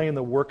skies proclaim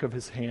the work of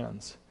his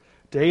hands.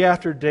 Day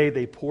after day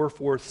they pour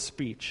forth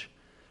speech.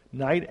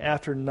 Night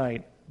after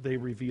night they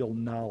reveal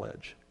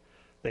knowledge.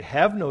 They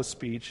have no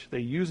speech, they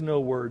use no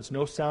words,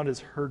 no sound is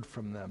heard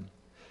from them.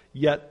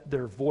 Yet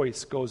their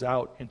voice goes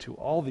out into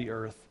all the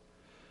earth,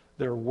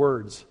 their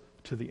words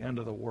to the end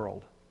of the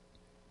world."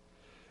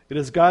 It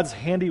is God's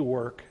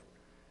handiwork,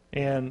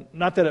 and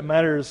not that it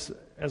matters,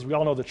 as we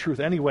all know the truth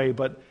anyway,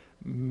 but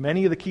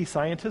many of the key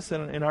scientists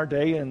in our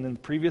day and in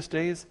previous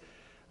days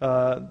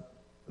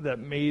that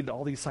made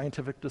all these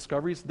scientific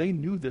discoveries, they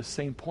knew this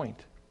same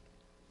point.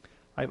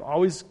 I've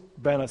always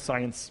been a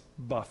science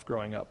buff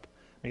growing up.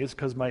 I think it's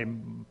because my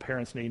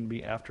parents named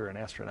me after an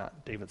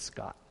astronaut, David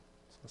Scott.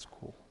 So that's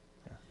cool.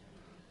 Yeah.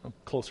 I'm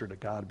closer to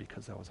God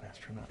because I was an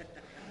astronaut.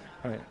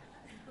 All right.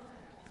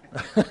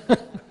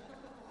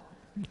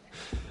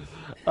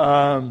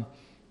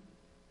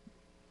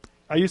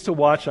 I used to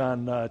watch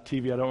on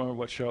TV, I don't remember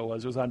what show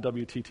it was on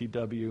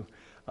WTTW.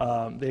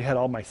 They had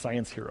all my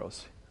science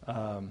heroes.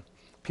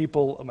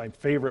 My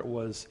favorite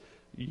was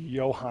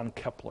Johann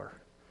Kepler.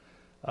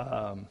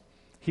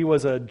 He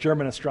was a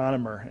German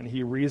astronomer, and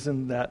he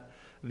reasoned that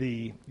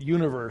the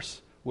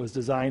universe was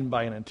designed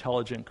by an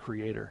intelligent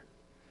creator.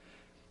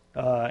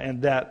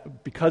 And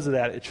that because of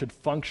that, it should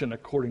function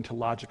according to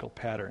logical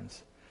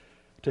patterns.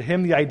 To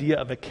him, the idea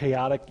of a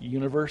chaotic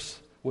universe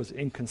was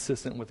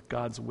inconsistent with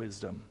God's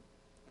wisdom.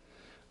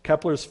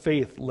 Kepler's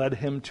faith led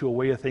him to a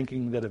way of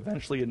thinking that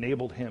eventually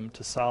enabled him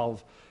to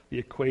solve the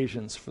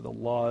equations for the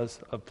laws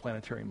of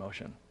planetary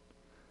motion.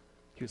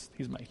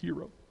 He's my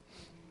hero.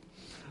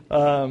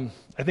 I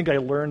think I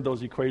learned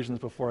those equations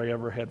before I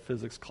ever had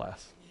physics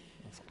class.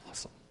 That's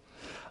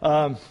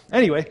awesome.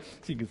 Anyway,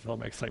 so you can feel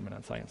my excitement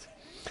on science.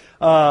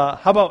 How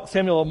about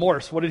Samuel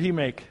Morse? What did he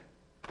make?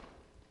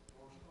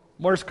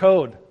 Morse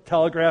code.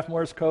 Telegraph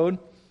Morse code.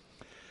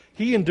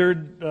 He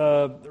endured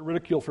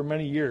ridicule for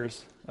many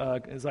years.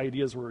 His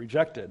ideas were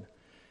rejected.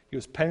 He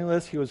was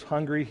penniless, he was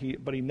hungry,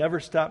 but he never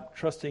stopped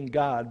trusting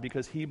God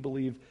because he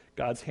believed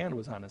God's hand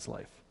was on his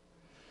life.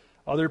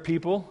 Other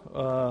people,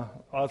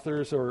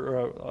 authors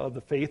of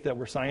the faith that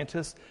were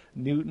scientists,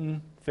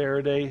 Newton,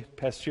 Faraday,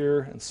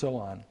 Pasteur, and so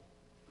on.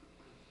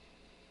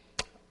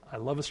 I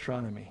love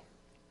astronomy.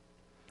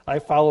 I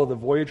follow the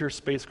Voyager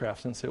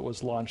spacecraft since it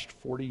was launched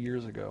 40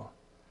 years ago.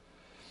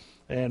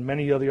 And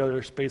many of the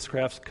other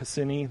spacecrafts,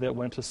 Cassini that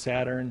went to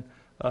Saturn,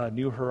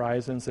 New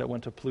Horizons that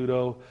went to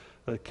Pluto.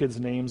 The kids'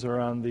 names are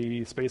on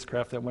the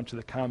spacecraft that went to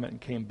the comet and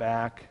came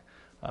back.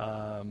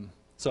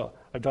 So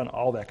I've done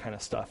all that kind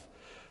of stuff.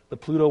 The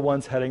Pluto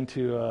one's heading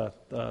to a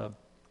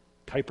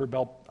Kuiper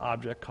Belt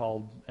object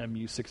called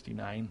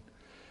MU-69.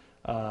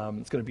 It's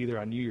going to be there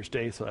on New Year's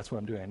Day, so that's what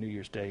I'm doing on New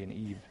Year's Day and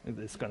Eve.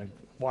 It's going to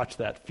watch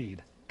that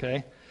feed,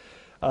 okay?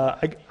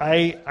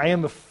 I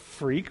am a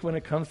freak when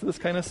it comes to this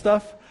kind of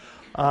stuff.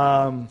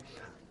 I am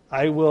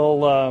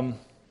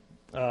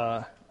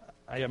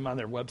on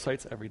their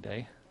websites every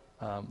day,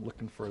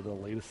 looking for the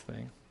latest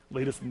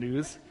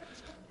news.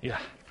 Yeah.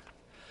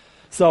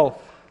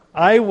 So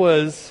I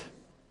was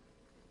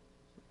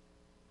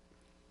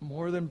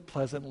more than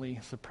pleasantly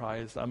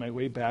surprised on my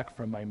way back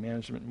from my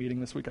management meeting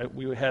this week.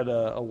 We had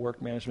a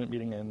work management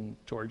meeting in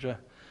Georgia.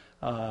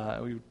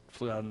 We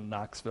flew out of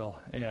Knoxville,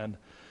 and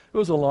it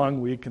was a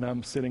long week, and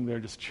I'm sitting there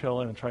just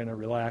chilling and trying to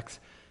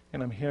relax,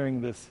 and I'm hearing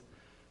this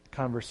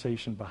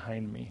conversation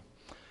behind me.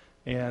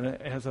 And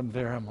as I'm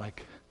there, I'm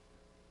like,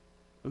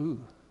 ooh,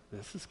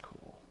 this is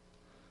cool.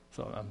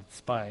 So I'm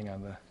spying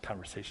on the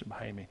conversation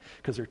behind me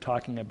because they're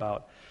talking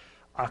about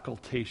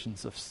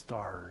occultations of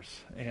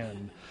stars.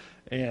 And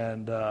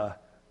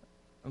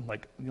I'm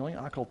like, the only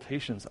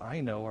occultations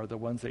I know are the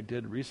ones they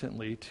did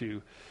recently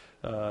to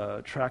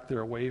track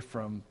their way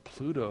from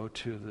Pluto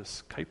to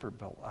this Kuiper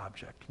Belt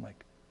object. I'm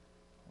like,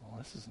 well,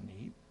 this is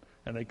neat.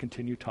 And they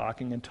continue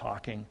talking and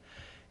talking.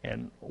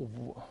 And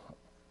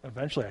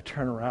eventually I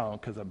turn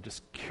around because I'm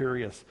just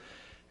curious.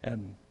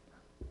 And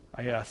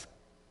I ask,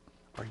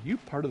 are you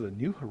part of the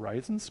New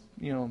Horizons,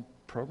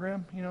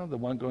 program, the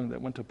one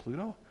that went to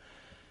Pluto?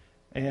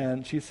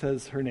 And she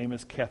says her name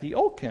is Kathy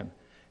Olkin,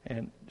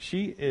 and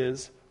she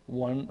is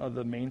one of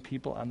the main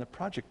people on the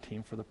project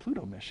team for the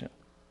Pluto mission.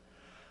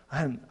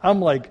 And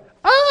I'm like,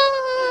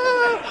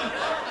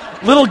 ah!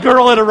 Little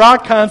girl at a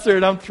rock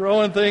concert, I'm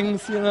throwing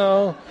things,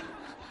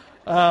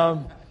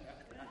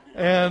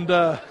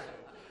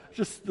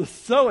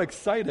 just so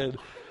excited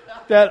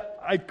that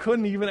I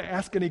couldn't even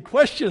ask any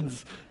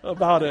questions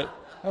about it.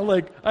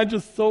 I'm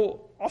just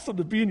so awesome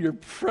to be in your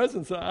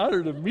presence, an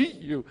honor to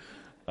meet you.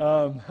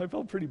 I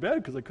felt pretty bad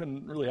because I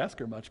couldn't really ask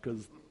her much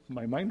because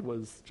my mind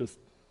was just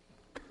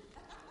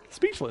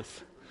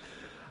speechless.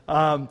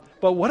 But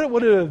what it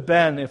would have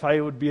been if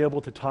I would be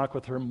able to talk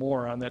with her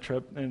more on that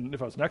trip, and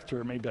if I was next to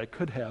her, maybe I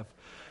could have,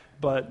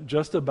 but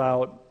just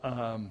about,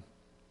 not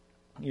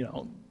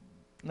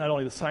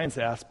only the science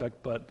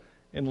aspect, but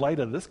in light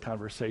of this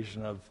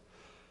conversation of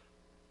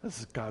this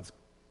is God's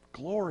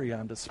glory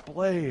on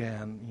display,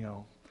 and,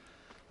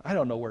 I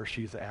don't know where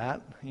she's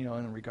at,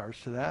 in regards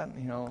to that.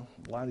 A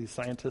lot of these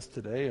scientists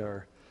today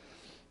are,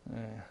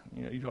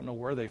 you don't know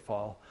where they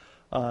fall.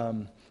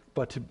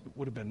 But it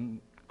would have been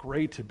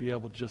great to be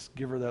able to just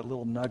give her that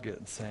little nugget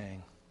and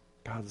saying,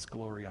 God's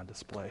glory on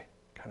display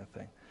kind of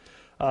thing.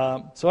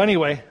 So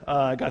anyway,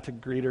 I got to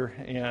greet her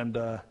and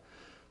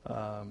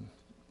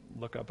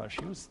look up.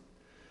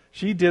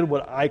 She did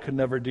what I could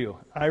never do.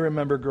 I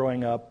remember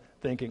growing up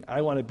thinking,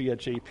 I want to be at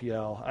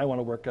JPL. I want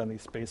to work on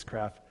these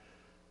spacecraft.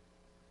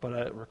 But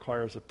it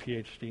requires a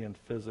PhD in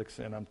physics,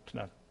 and I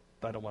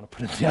don't want to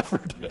put in the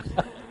effort.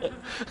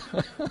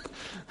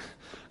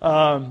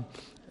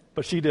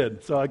 But she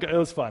did, so it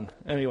was fun.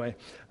 Anyway,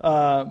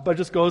 but it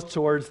just goes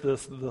towards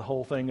the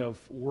whole thing of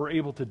we're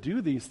able to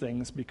do these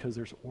things because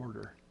there's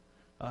order.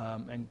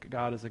 And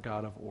God is a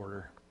God of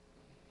order.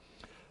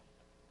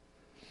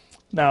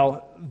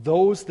 Now,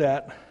 those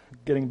that,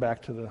 getting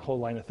back to the whole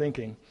line of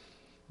thinking,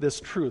 this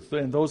truth,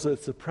 and those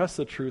that suppress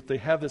the truth, they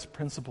have this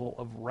principle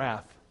of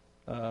wrath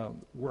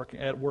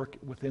at work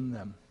within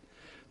them.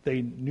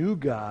 They knew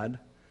God,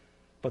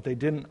 but they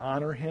didn't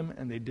honor him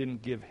and they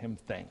didn't give him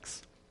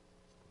thanks.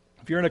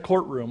 If you're in a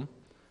courtroom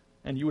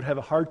and you would have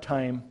a hard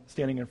time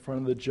standing in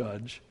front of the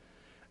judge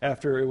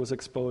after it was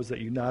exposed that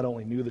you not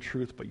only knew the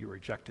truth, but you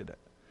rejected it.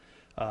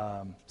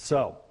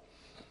 So,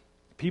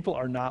 people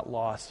are not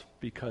lost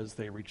because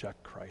they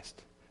reject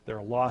Christ.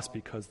 They're lost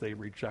because they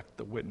reject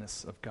the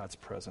witness of God's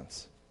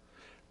presence.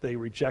 They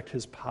reject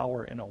his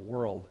power in a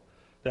world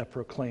that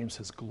proclaims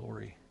his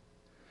glory.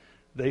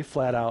 They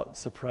flat out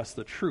suppress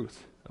the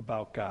truth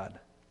about God.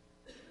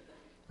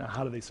 Now,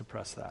 how do they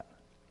suppress that?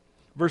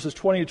 Verses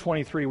 20 to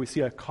 23, we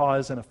see a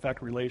cause and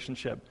effect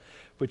relationship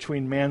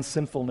between man's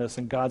sinfulness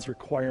and God's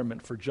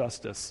requirement for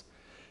justice.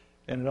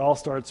 And it all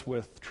starts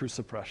with truth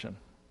suppression.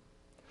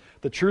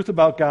 The truth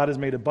about God is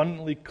made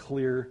abundantly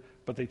clear,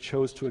 but they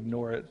chose to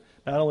ignore it.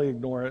 Not only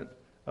ignore it,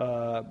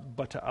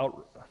 but to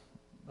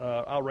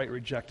outright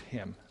reject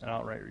him and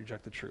outright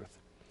reject the truth.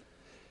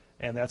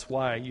 And that's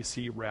why you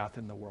see wrath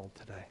in the world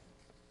today.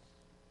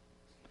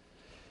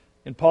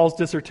 In Paul's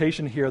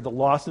dissertation here, the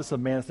lostness of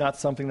man is not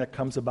something that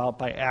comes about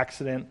by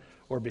accident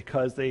or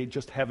because they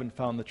just haven't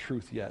found the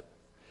truth yet.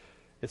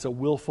 It's a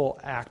willful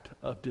act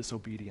of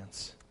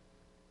disobedience.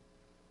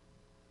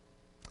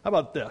 How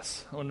about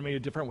this? I want to make a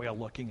different way of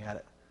looking at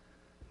it.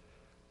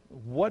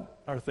 What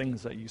are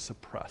things that you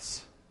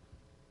suppress?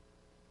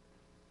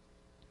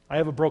 I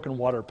have a broken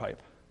water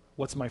pipe.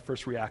 What's my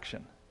first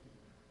reaction?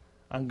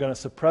 I'm going to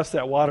suppress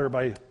that water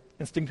by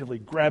instinctively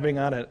grabbing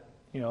on it,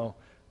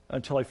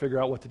 until I figure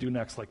out what to do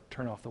next, like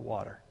turn off the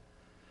water.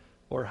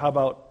 Or how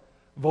about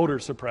voter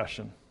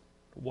suppression?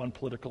 One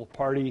political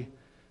party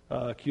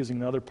accusing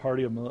another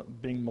party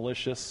of being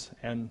malicious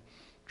and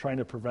trying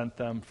to prevent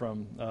them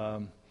from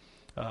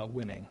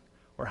winning.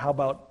 Or how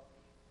about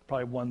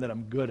probably one that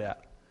I'm good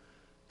at,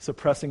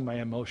 suppressing my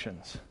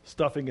emotions,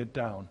 stuffing it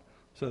down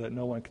so that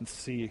no one can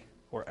see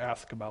or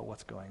ask about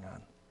what's going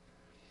on.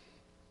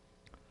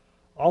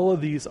 All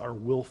of these are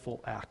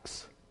willful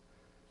acts.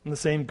 And the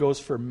same goes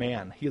for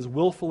man. He is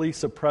willfully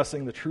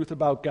suppressing the truth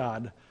about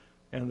God,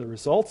 and the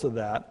results of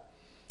that,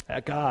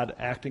 God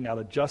acting out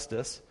of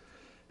justice,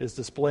 is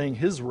displaying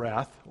his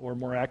wrath, or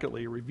more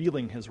accurately,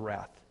 revealing his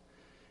wrath.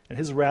 And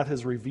his wrath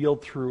is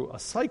revealed through a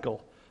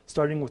cycle,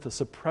 starting with the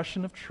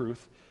suppression of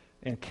truth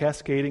and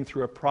cascading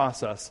through a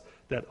process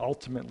that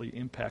ultimately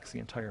impacts the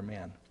entire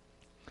man.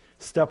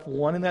 Step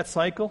one in that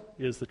cycle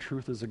is the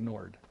truth is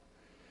ignored.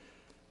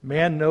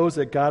 Man knows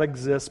that God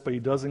exists, but he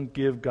doesn't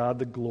give God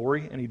the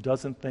glory, and he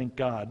doesn't thank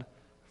God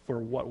for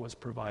what was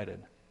provided.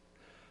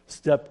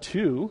 Step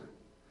two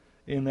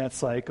in that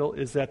cycle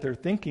is that their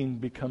thinking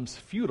becomes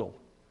futile,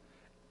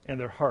 and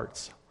their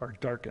hearts are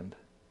darkened.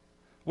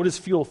 What is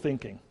futile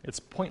thinking? It's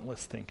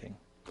pointless thinking,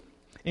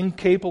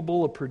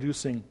 incapable of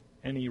producing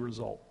any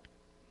result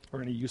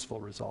or any useful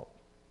result.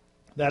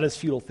 That is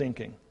futile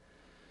thinking.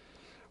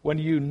 When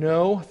you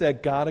know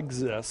that God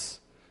exists,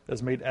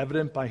 as made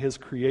evident by his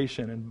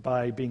creation and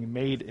by being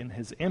made in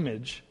his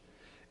image,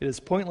 it is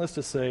pointless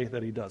to say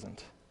that he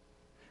doesn't.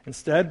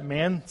 Instead,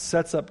 man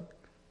sets up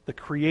the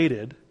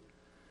created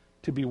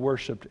to be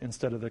worshipped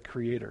instead of the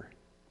creator.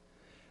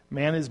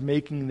 Man is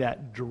making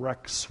that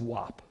direct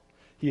swap.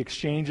 He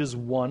exchanges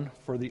one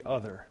for the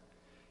other,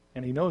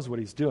 and he knows what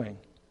he's doing.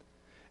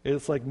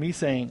 It's like me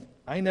saying,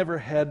 I never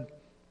had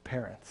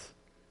parents,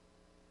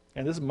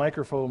 and this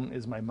microphone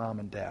is my mom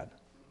and dad.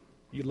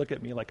 You look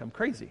at me like I'm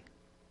crazy,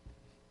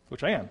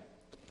 which I am.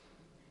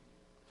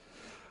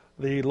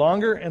 The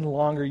longer and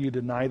longer you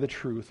deny the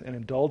truth and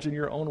indulge in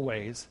your own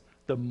ways,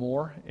 the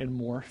more and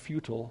more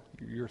futile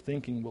your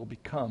thinking will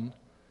become,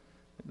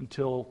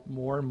 until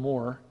more and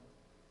more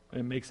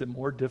it makes it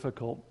more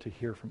difficult to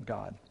hear from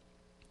God.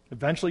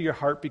 Eventually your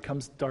heart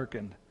becomes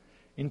darkened,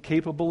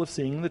 incapable of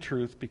seeing the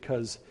truth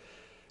because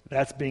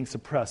that's being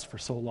suppressed for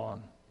so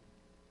long.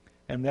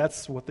 And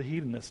that's what the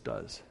hedonist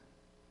does.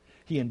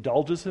 He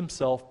indulges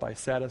himself by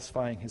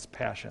satisfying his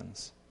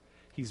passions.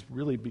 He's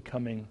really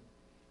becoming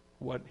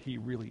what he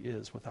really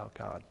is without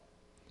God.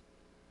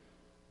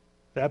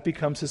 That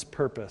becomes his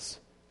purpose,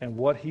 and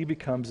what he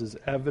becomes is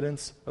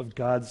evidence of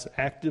God's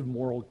active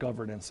moral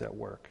governance at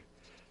work.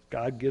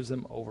 God gives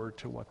them over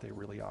to what they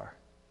really are.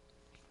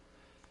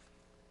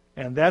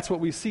 And that's what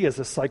we see as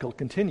the cycle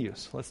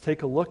continues. Let's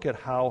take a look at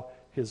how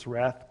his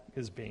wrath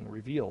is being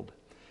revealed.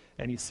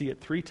 And you see it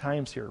 3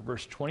 times here.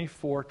 Verse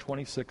 24,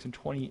 26, and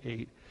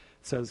 28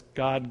 says,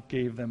 God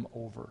gave them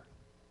over.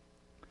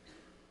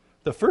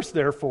 The first,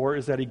 therefore,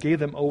 is that he gave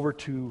them over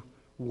to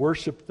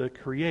worship the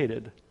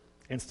created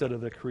instead of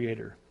the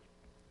Creator.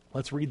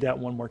 Let's read that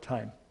one more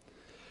time.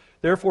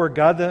 Therefore,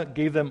 God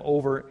gave them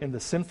over in the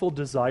sinful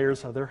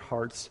desires of their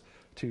hearts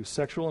to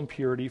sexual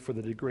impurity for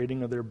the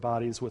degrading of their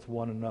bodies with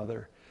one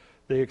another.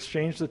 They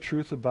exchanged the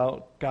truth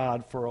about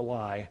God for a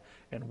lie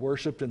and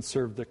worshipped and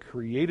served the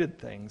created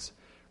things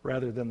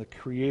rather than the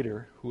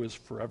Creator who is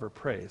forever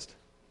praised.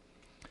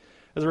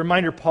 As a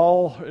reminder,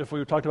 Paul, if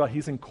we talked about,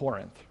 he's in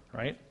Corinth,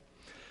 right?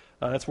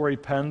 That's where he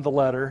penned the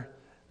letter,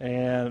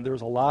 and there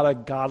was a lot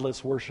of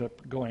godless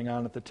worship going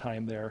on at the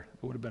time there.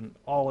 It would have been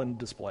all in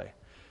display.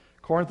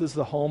 Corinth is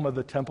the home of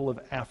the temple of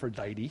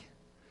Aphrodite.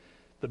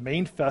 The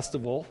main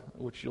festival,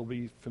 which you'll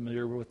be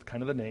familiar with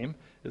kind of the name,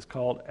 is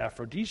called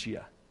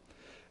Aphrodisia,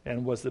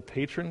 and was the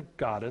patron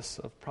goddess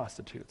of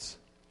prostitutes.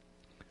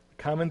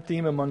 A common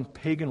theme among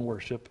pagan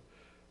worship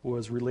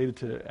was related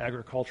to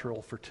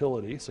agricultural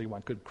fertility, so you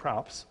want good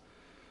crops.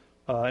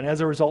 And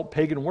as a result,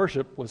 pagan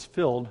worship was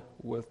filled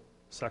with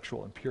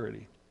sexual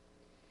impurity.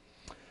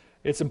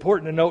 It's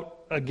important to note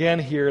again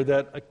here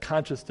that a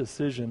conscious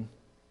decision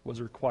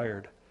was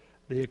required.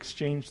 They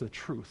exchanged the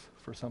truth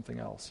for something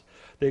else.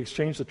 They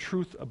exchanged the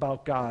truth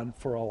about God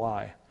for a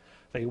lie.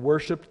 They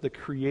worshiped the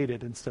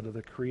created instead of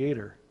the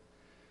Creator.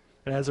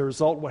 And as a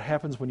result, what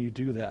happens when you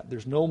do that?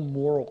 There's no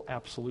moral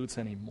absolutes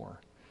anymore.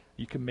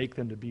 You can make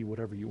them to be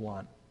whatever you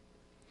want.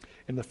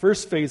 In the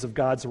first phase of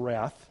God's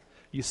wrath,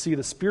 you see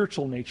the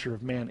spiritual nature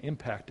of man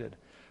impacted.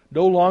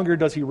 No longer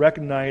does he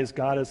recognize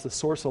God as the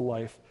source of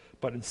life,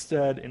 but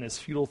instead, in his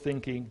futile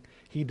thinking,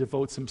 he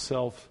devotes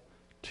himself,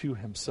 to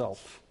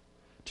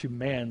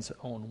man's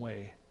own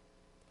way.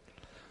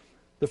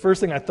 The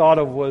first thing I thought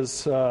of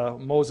was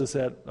Moses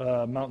at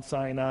Mount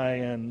Sinai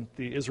and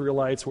the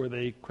Israelites, where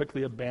they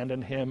quickly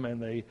abandoned him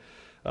and they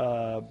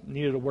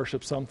needed to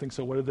worship something.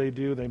 So what did?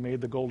 They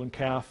made the golden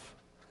calf,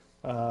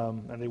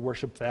 and they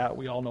worshiped that.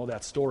 We all know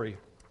that story.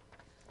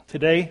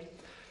 Today,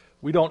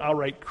 we don't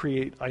outright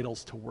create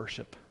idols to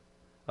worship.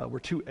 We're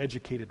too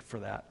educated for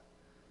that.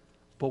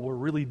 But we're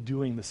really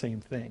doing the same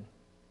thing.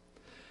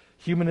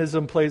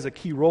 Humanism plays a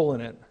key role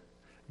in it.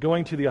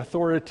 Going to the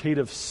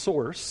authoritative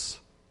source,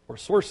 or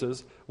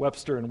sources,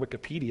 Webster and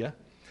Wikipedia,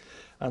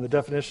 on the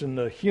definition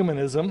of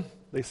humanism,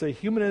 they say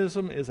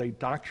humanism is a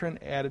doctrine,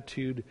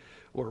 attitude,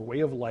 or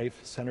way of life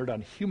centered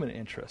on human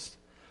interest,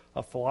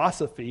 a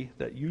philosophy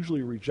that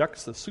usually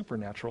rejects the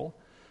supernatural,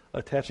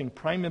 attaching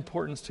prime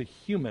importance to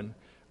human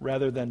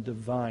rather than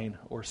divine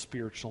or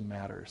spiritual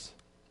matters.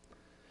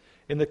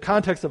 In the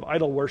context of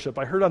idol worship,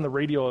 I heard on the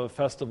radio of a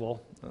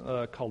festival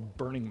called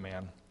Burning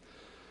Man,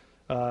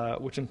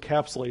 which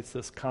encapsulates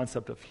this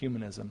concept of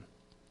humanism.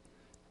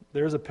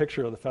 There's a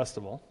picture of the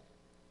festival.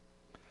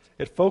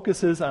 It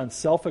focuses on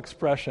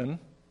self-expression.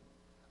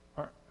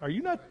 Are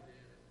you not?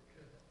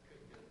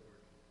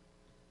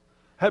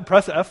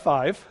 Press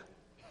F5.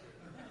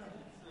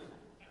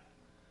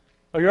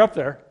 Oh, you're up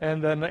there.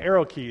 And then the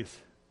arrow keys.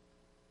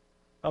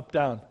 Up,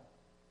 down.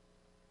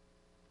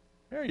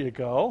 There you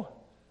go.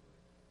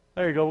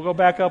 There you go. We'll go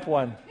back up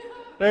one.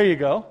 There you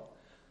go.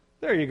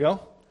 There you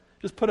go.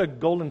 Just put a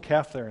golden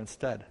calf there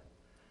instead.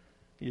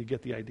 You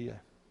get the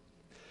idea.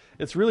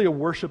 It's really a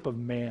worship of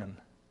man.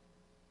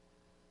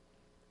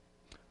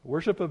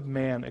 Worship of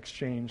man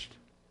exchanged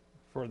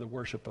for the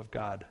worship of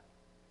God.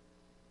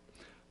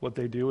 What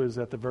they do is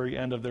at the very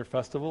end of their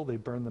festival, they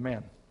burn the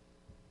man.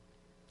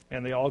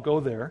 And they all go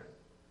there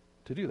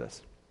to do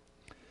this.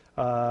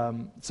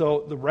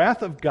 So the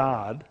wrath of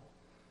God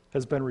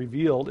has been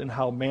revealed in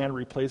how man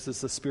replaces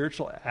the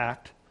spiritual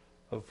act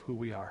of who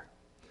we are.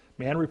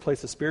 Man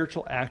replaced the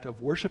spiritual act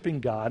of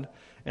worshiping God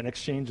and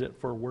exchanged it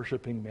for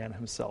worshiping man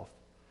himself,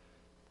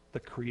 the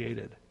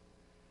created.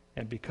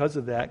 And because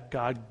of that,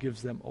 God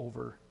gives them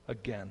over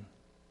again.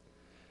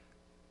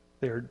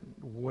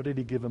 What did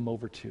he give them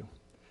over to?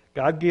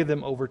 God gave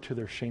them over to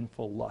their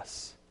shameful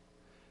lusts.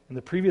 In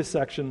the previous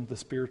section, the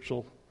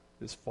spiritual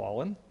is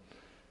fallen.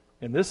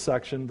 In this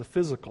section, the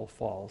physical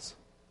falls.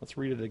 Let's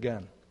read it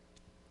again.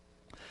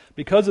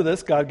 Because of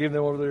this, God gave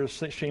them over their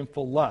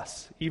shameful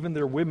lusts. Even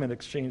their women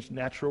exchanged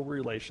natural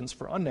relations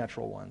for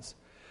unnatural ones.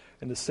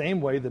 In the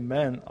same way, the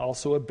men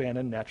also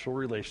abandoned natural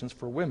relations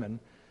for women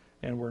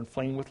and were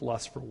inflamed with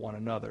lust for one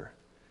another.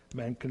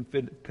 Men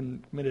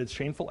committed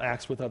shameful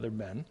acts with other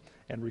men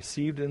and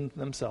received in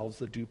themselves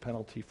the due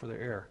penalty for their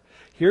error.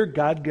 Here,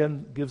 God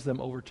gives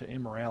them over to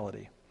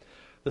immorality.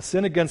 The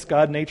sin against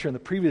God nature in the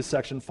previous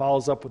section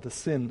follows up with the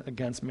sin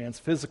against man's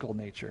physical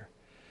nature.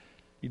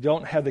 You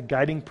don't have the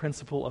guiding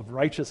principle of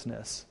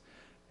righteousness,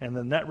 and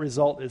the net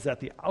result is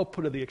that the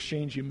output of the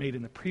exchange you made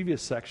in the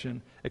previous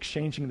section,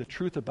 exchanging the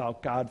truth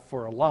about God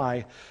for a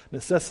lie,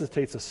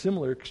 necessitates a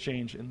similar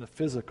exchange in the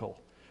physical,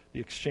 the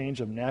exchange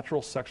of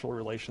natural sexual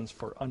relations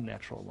for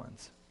unnatural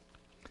ones.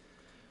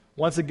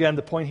 Once again,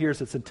 the point here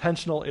is it's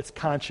intentional, it's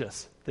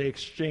conscious. They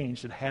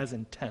exchanged, it has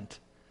intent.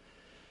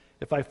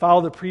 If I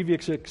follow the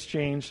previous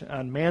exchange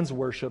on man's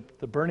worship,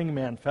 the Burning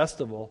Man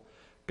festival,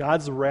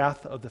 God's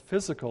wrath of the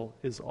physical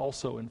is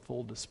also in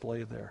full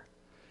display there.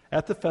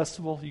 At the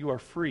festival, you are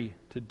free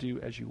to do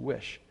as you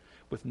wish,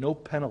 with no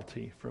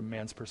penalty from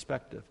man's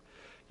perspective.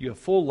 You have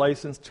full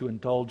license to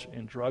indulge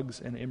in drugs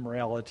and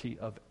immorality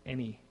of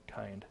any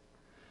kind.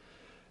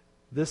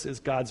 This is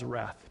God's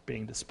wrath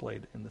being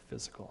displayed in the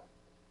physical.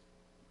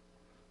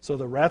 So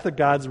the wrath of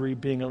God's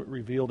being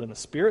revealed in the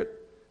spirit.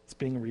 It's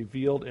being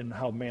revealed in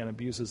how man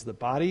abuses the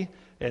body.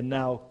 And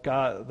now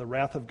the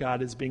wrath of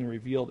God is being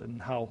revealed in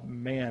how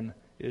man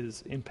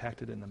is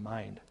impacted in the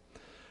mind.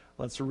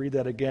 Let's read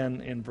that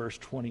again in verse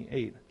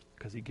 28,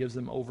 because he gives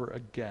them over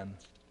again.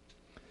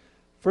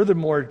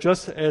 Furthermore,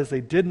 just as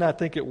they did not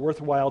think it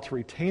worthwhile to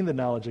retain the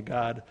knowledge of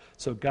God,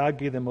 so God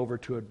gave them over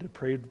to a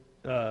depraved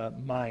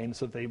mind,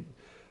 so that they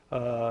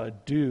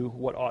do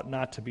what ought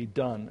not to be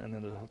done. And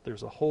then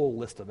there's a whole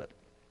list of it.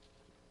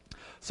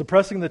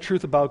 Suppressing the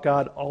truth about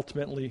God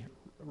ultimately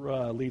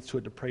leads to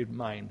a depraved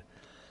mind.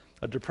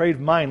 A depraved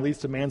mind leads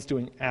to man's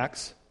doing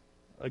acts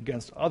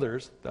against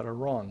others that are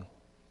wrong,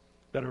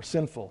 that are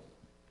sinful.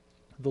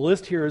 The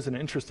list here is an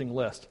interesting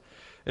list.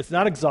 It's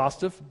not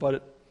exhaustive,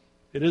 but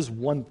it is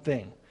one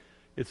thing.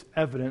 It's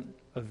evident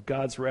of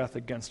God's wrath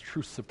against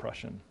truth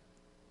suppression.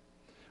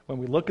 When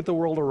we look at the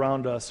world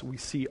around us, we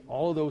see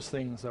all of those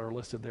things that are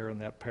listed there in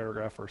that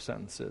paragraph or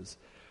sentences.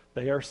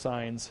 They are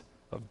signs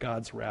of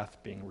God's wrath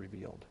being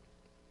revealed.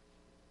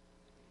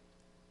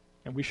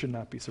 And we should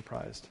not be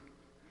surprised.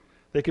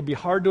 They can be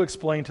hard to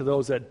explain to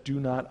those that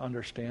do not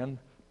understand,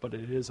 but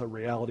it is a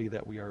reality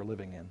that we are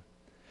living in.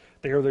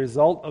 They are the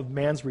result of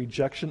man's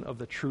rejection of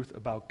the truth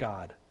about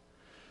God.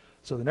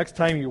 So the next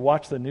time you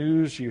watch the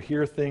news, you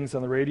hear things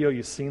on the radio,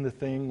 you've seen the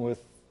thing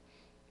with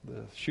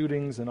the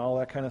shootings and all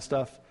that kind of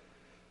stuff,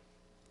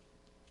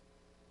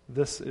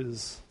 this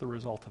is the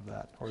result of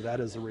that, or that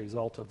is the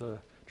result of the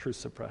truth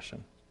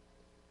suppression.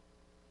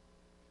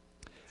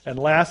 And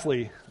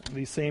lastly,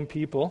 these same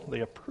people,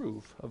 they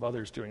approve of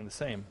others doing the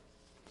same.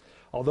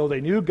 Although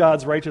they knew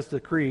God's righteous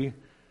decree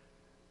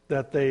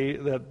that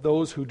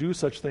those who do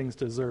such things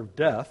deserve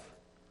death,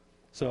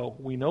 so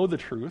we know the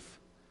truth,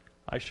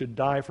 I should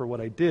die for what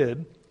I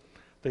did,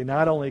 they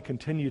not only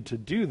continued to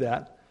do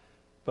that,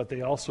 but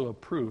they also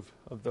approve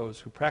of those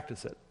who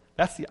practice it.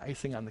 That's the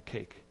icing on the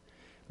cake.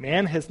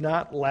 Man has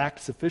not lacked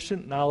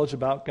sufficient knowledge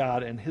about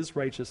God and his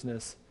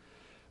righteousness,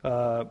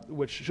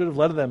 which should have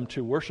led them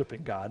to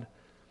worshiping God,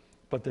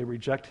 but they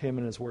reject him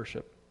and his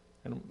worship.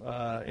 And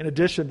in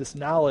addition, this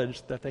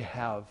knowledge that they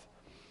have,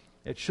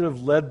 it should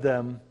have led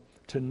them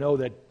to know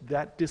that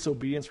that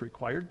disobedience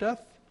required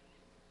death,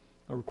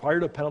 or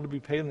required a penalty to be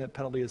paid, and that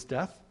penalty is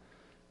death.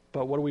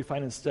 But what do we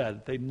find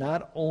instead? They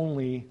not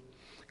only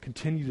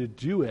continue to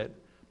do it,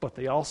 but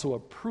they also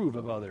approve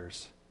of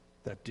others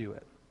that do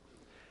it.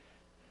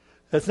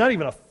 It's not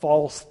even a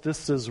false,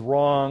 this is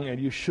wrong,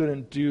 and you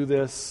shouldn't do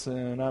this,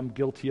 and I'm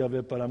guilty of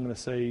it, but I'm going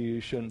to say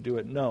you shouldn't do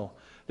it. No.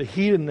 The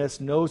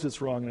hedonist knows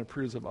it's wrong and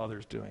approves of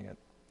others doing it.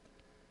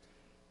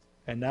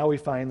 And now we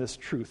find this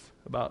truth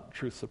about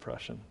truth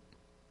suppression.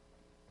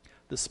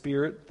 The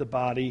spirit, the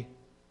body,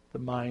 the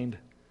mind,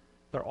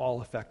 they're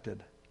all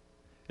affected.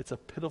 It's a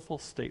pitiful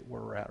state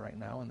where we're at right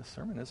now in the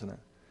sermon, isn't it?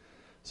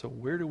 So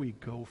where do we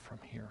go from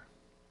here?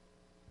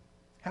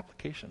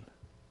 Application.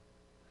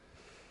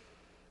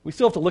 We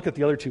still have to look at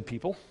the other two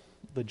people,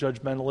 the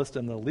judgmentalist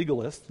and the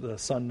legalist, the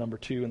son number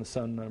 2 and the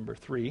son number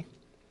 3.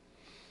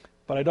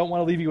 But I don't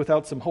want to leave you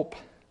without some hope.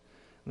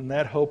 And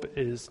that hope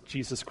is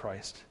Jesus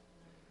Christ.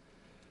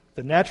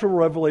 The natural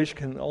revelation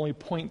can only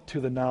point to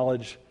the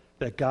knowledge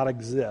that God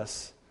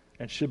exists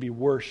and should be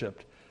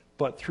worshipped.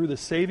 But through the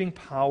saving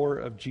power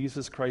of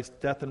Jesus Christ's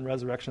death and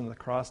resurrection on the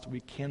cross,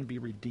 we can be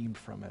redeemed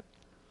from it.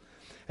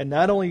 And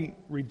not only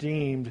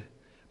redeemed,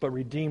 but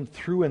redeemed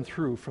through and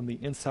through from the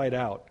inside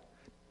out.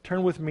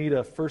 Turn with me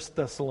to 1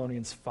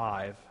 Thessalonians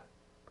 5.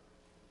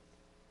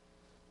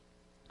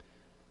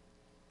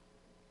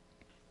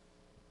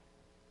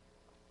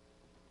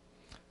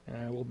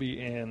 And we'll be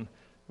in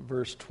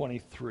verse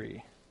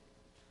 23.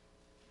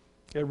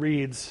 It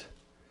reads,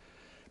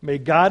 "May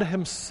God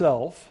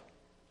himself,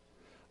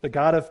 the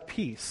God of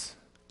peace,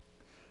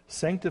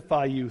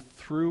 sanctify you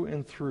through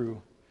and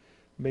through.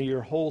 May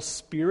your whole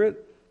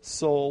spirit,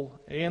 soul,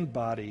 and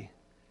body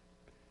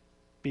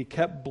be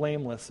kept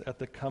blameless at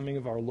the coming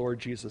of our Lord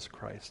Jesus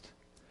Christ.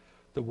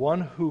 The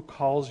one who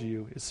calls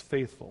you is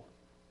faithful,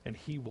 and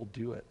he will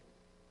do it."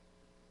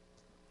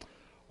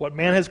 What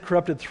man has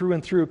corrupted through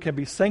and through can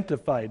be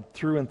sanctified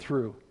through and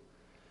through.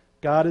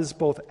 God is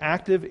both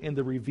active in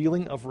the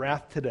revealing of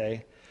wrath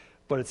today,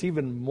 but it's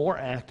even more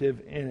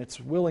active in its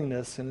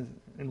willingness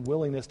and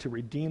willingness to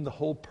redeem the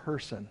whole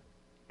person.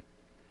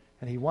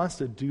 And he wants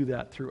to do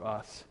that through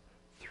us,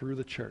 through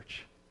the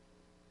church.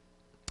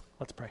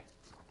 Let's pray.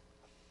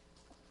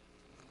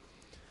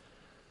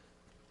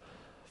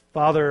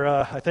 Father,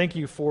 I thank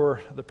you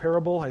for the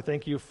parable. I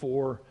thank you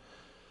for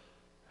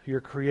your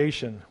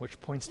creation, which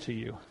points to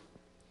you.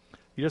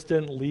 You just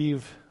didn't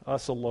leave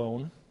us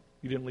alone.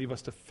 You didn't leave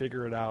us to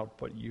figure it out,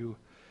 but you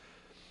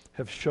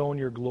have shown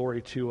your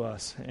glory to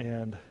us,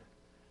 and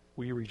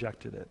we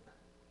rejected it.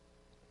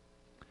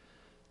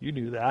 You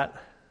knew that,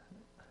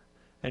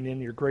 and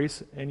in your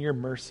grace and your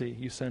mercy,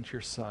 you sent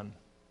your Son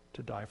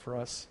to die for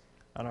us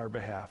on our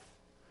behalf,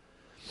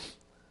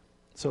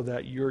 so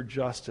that your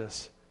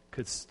justice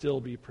could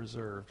still be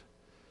preserved,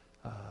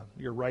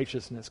 your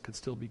righteousness could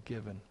still be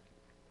given.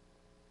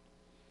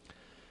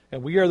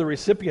 And we are the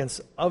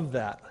recipients of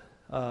that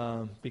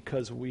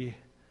because we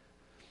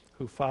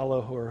who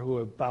follow or who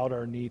have bowed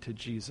our knee to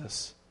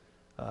Jesus,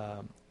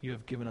 you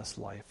have given us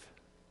life,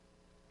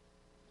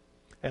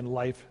 and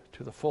life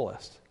to the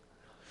fullest.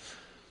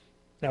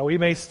 Now we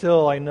may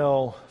still, I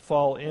know,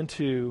 fall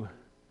into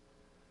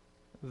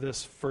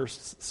this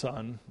first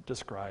son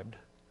described,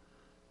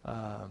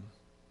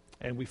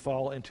 and we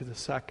fall into the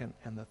second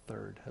and the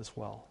third as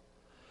well.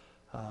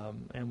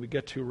 And we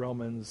get to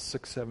Romans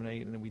 6, 7,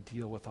 8, and we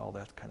deal with all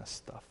that kind of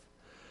stuff.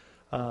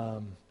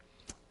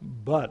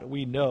 But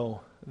we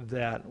know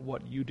that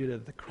what you did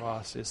at the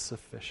cross is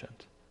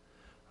sufficient.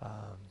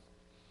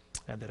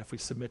 And that if we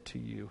submit to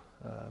you,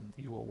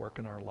 you will work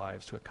in our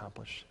lives to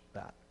accomplish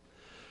that.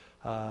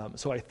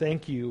 So I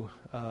thank you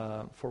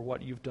for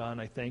what you've done.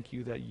 I thank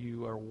you that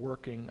you are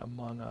working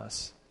among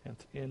us and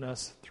in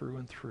us through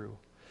and through.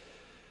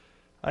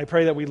 I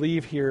pray that we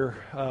leave here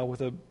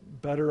with a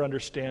better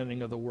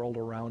understanding of the world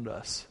around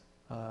us,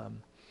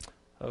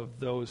 of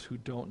those who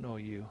don't know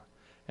you,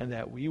 and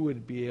that we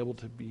would be able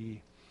to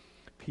be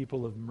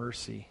people of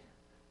mercy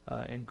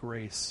and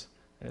grace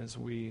as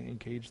we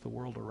engage the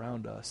world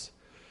around us,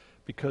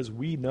 because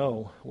we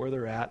know where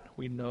they're at,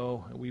 we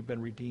know we've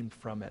been redeemed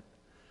from it,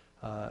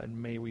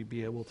 and may we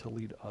be able to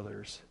lead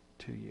others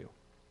to you.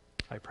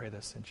 I pray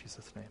this in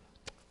Jesus' name.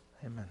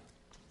 Amen.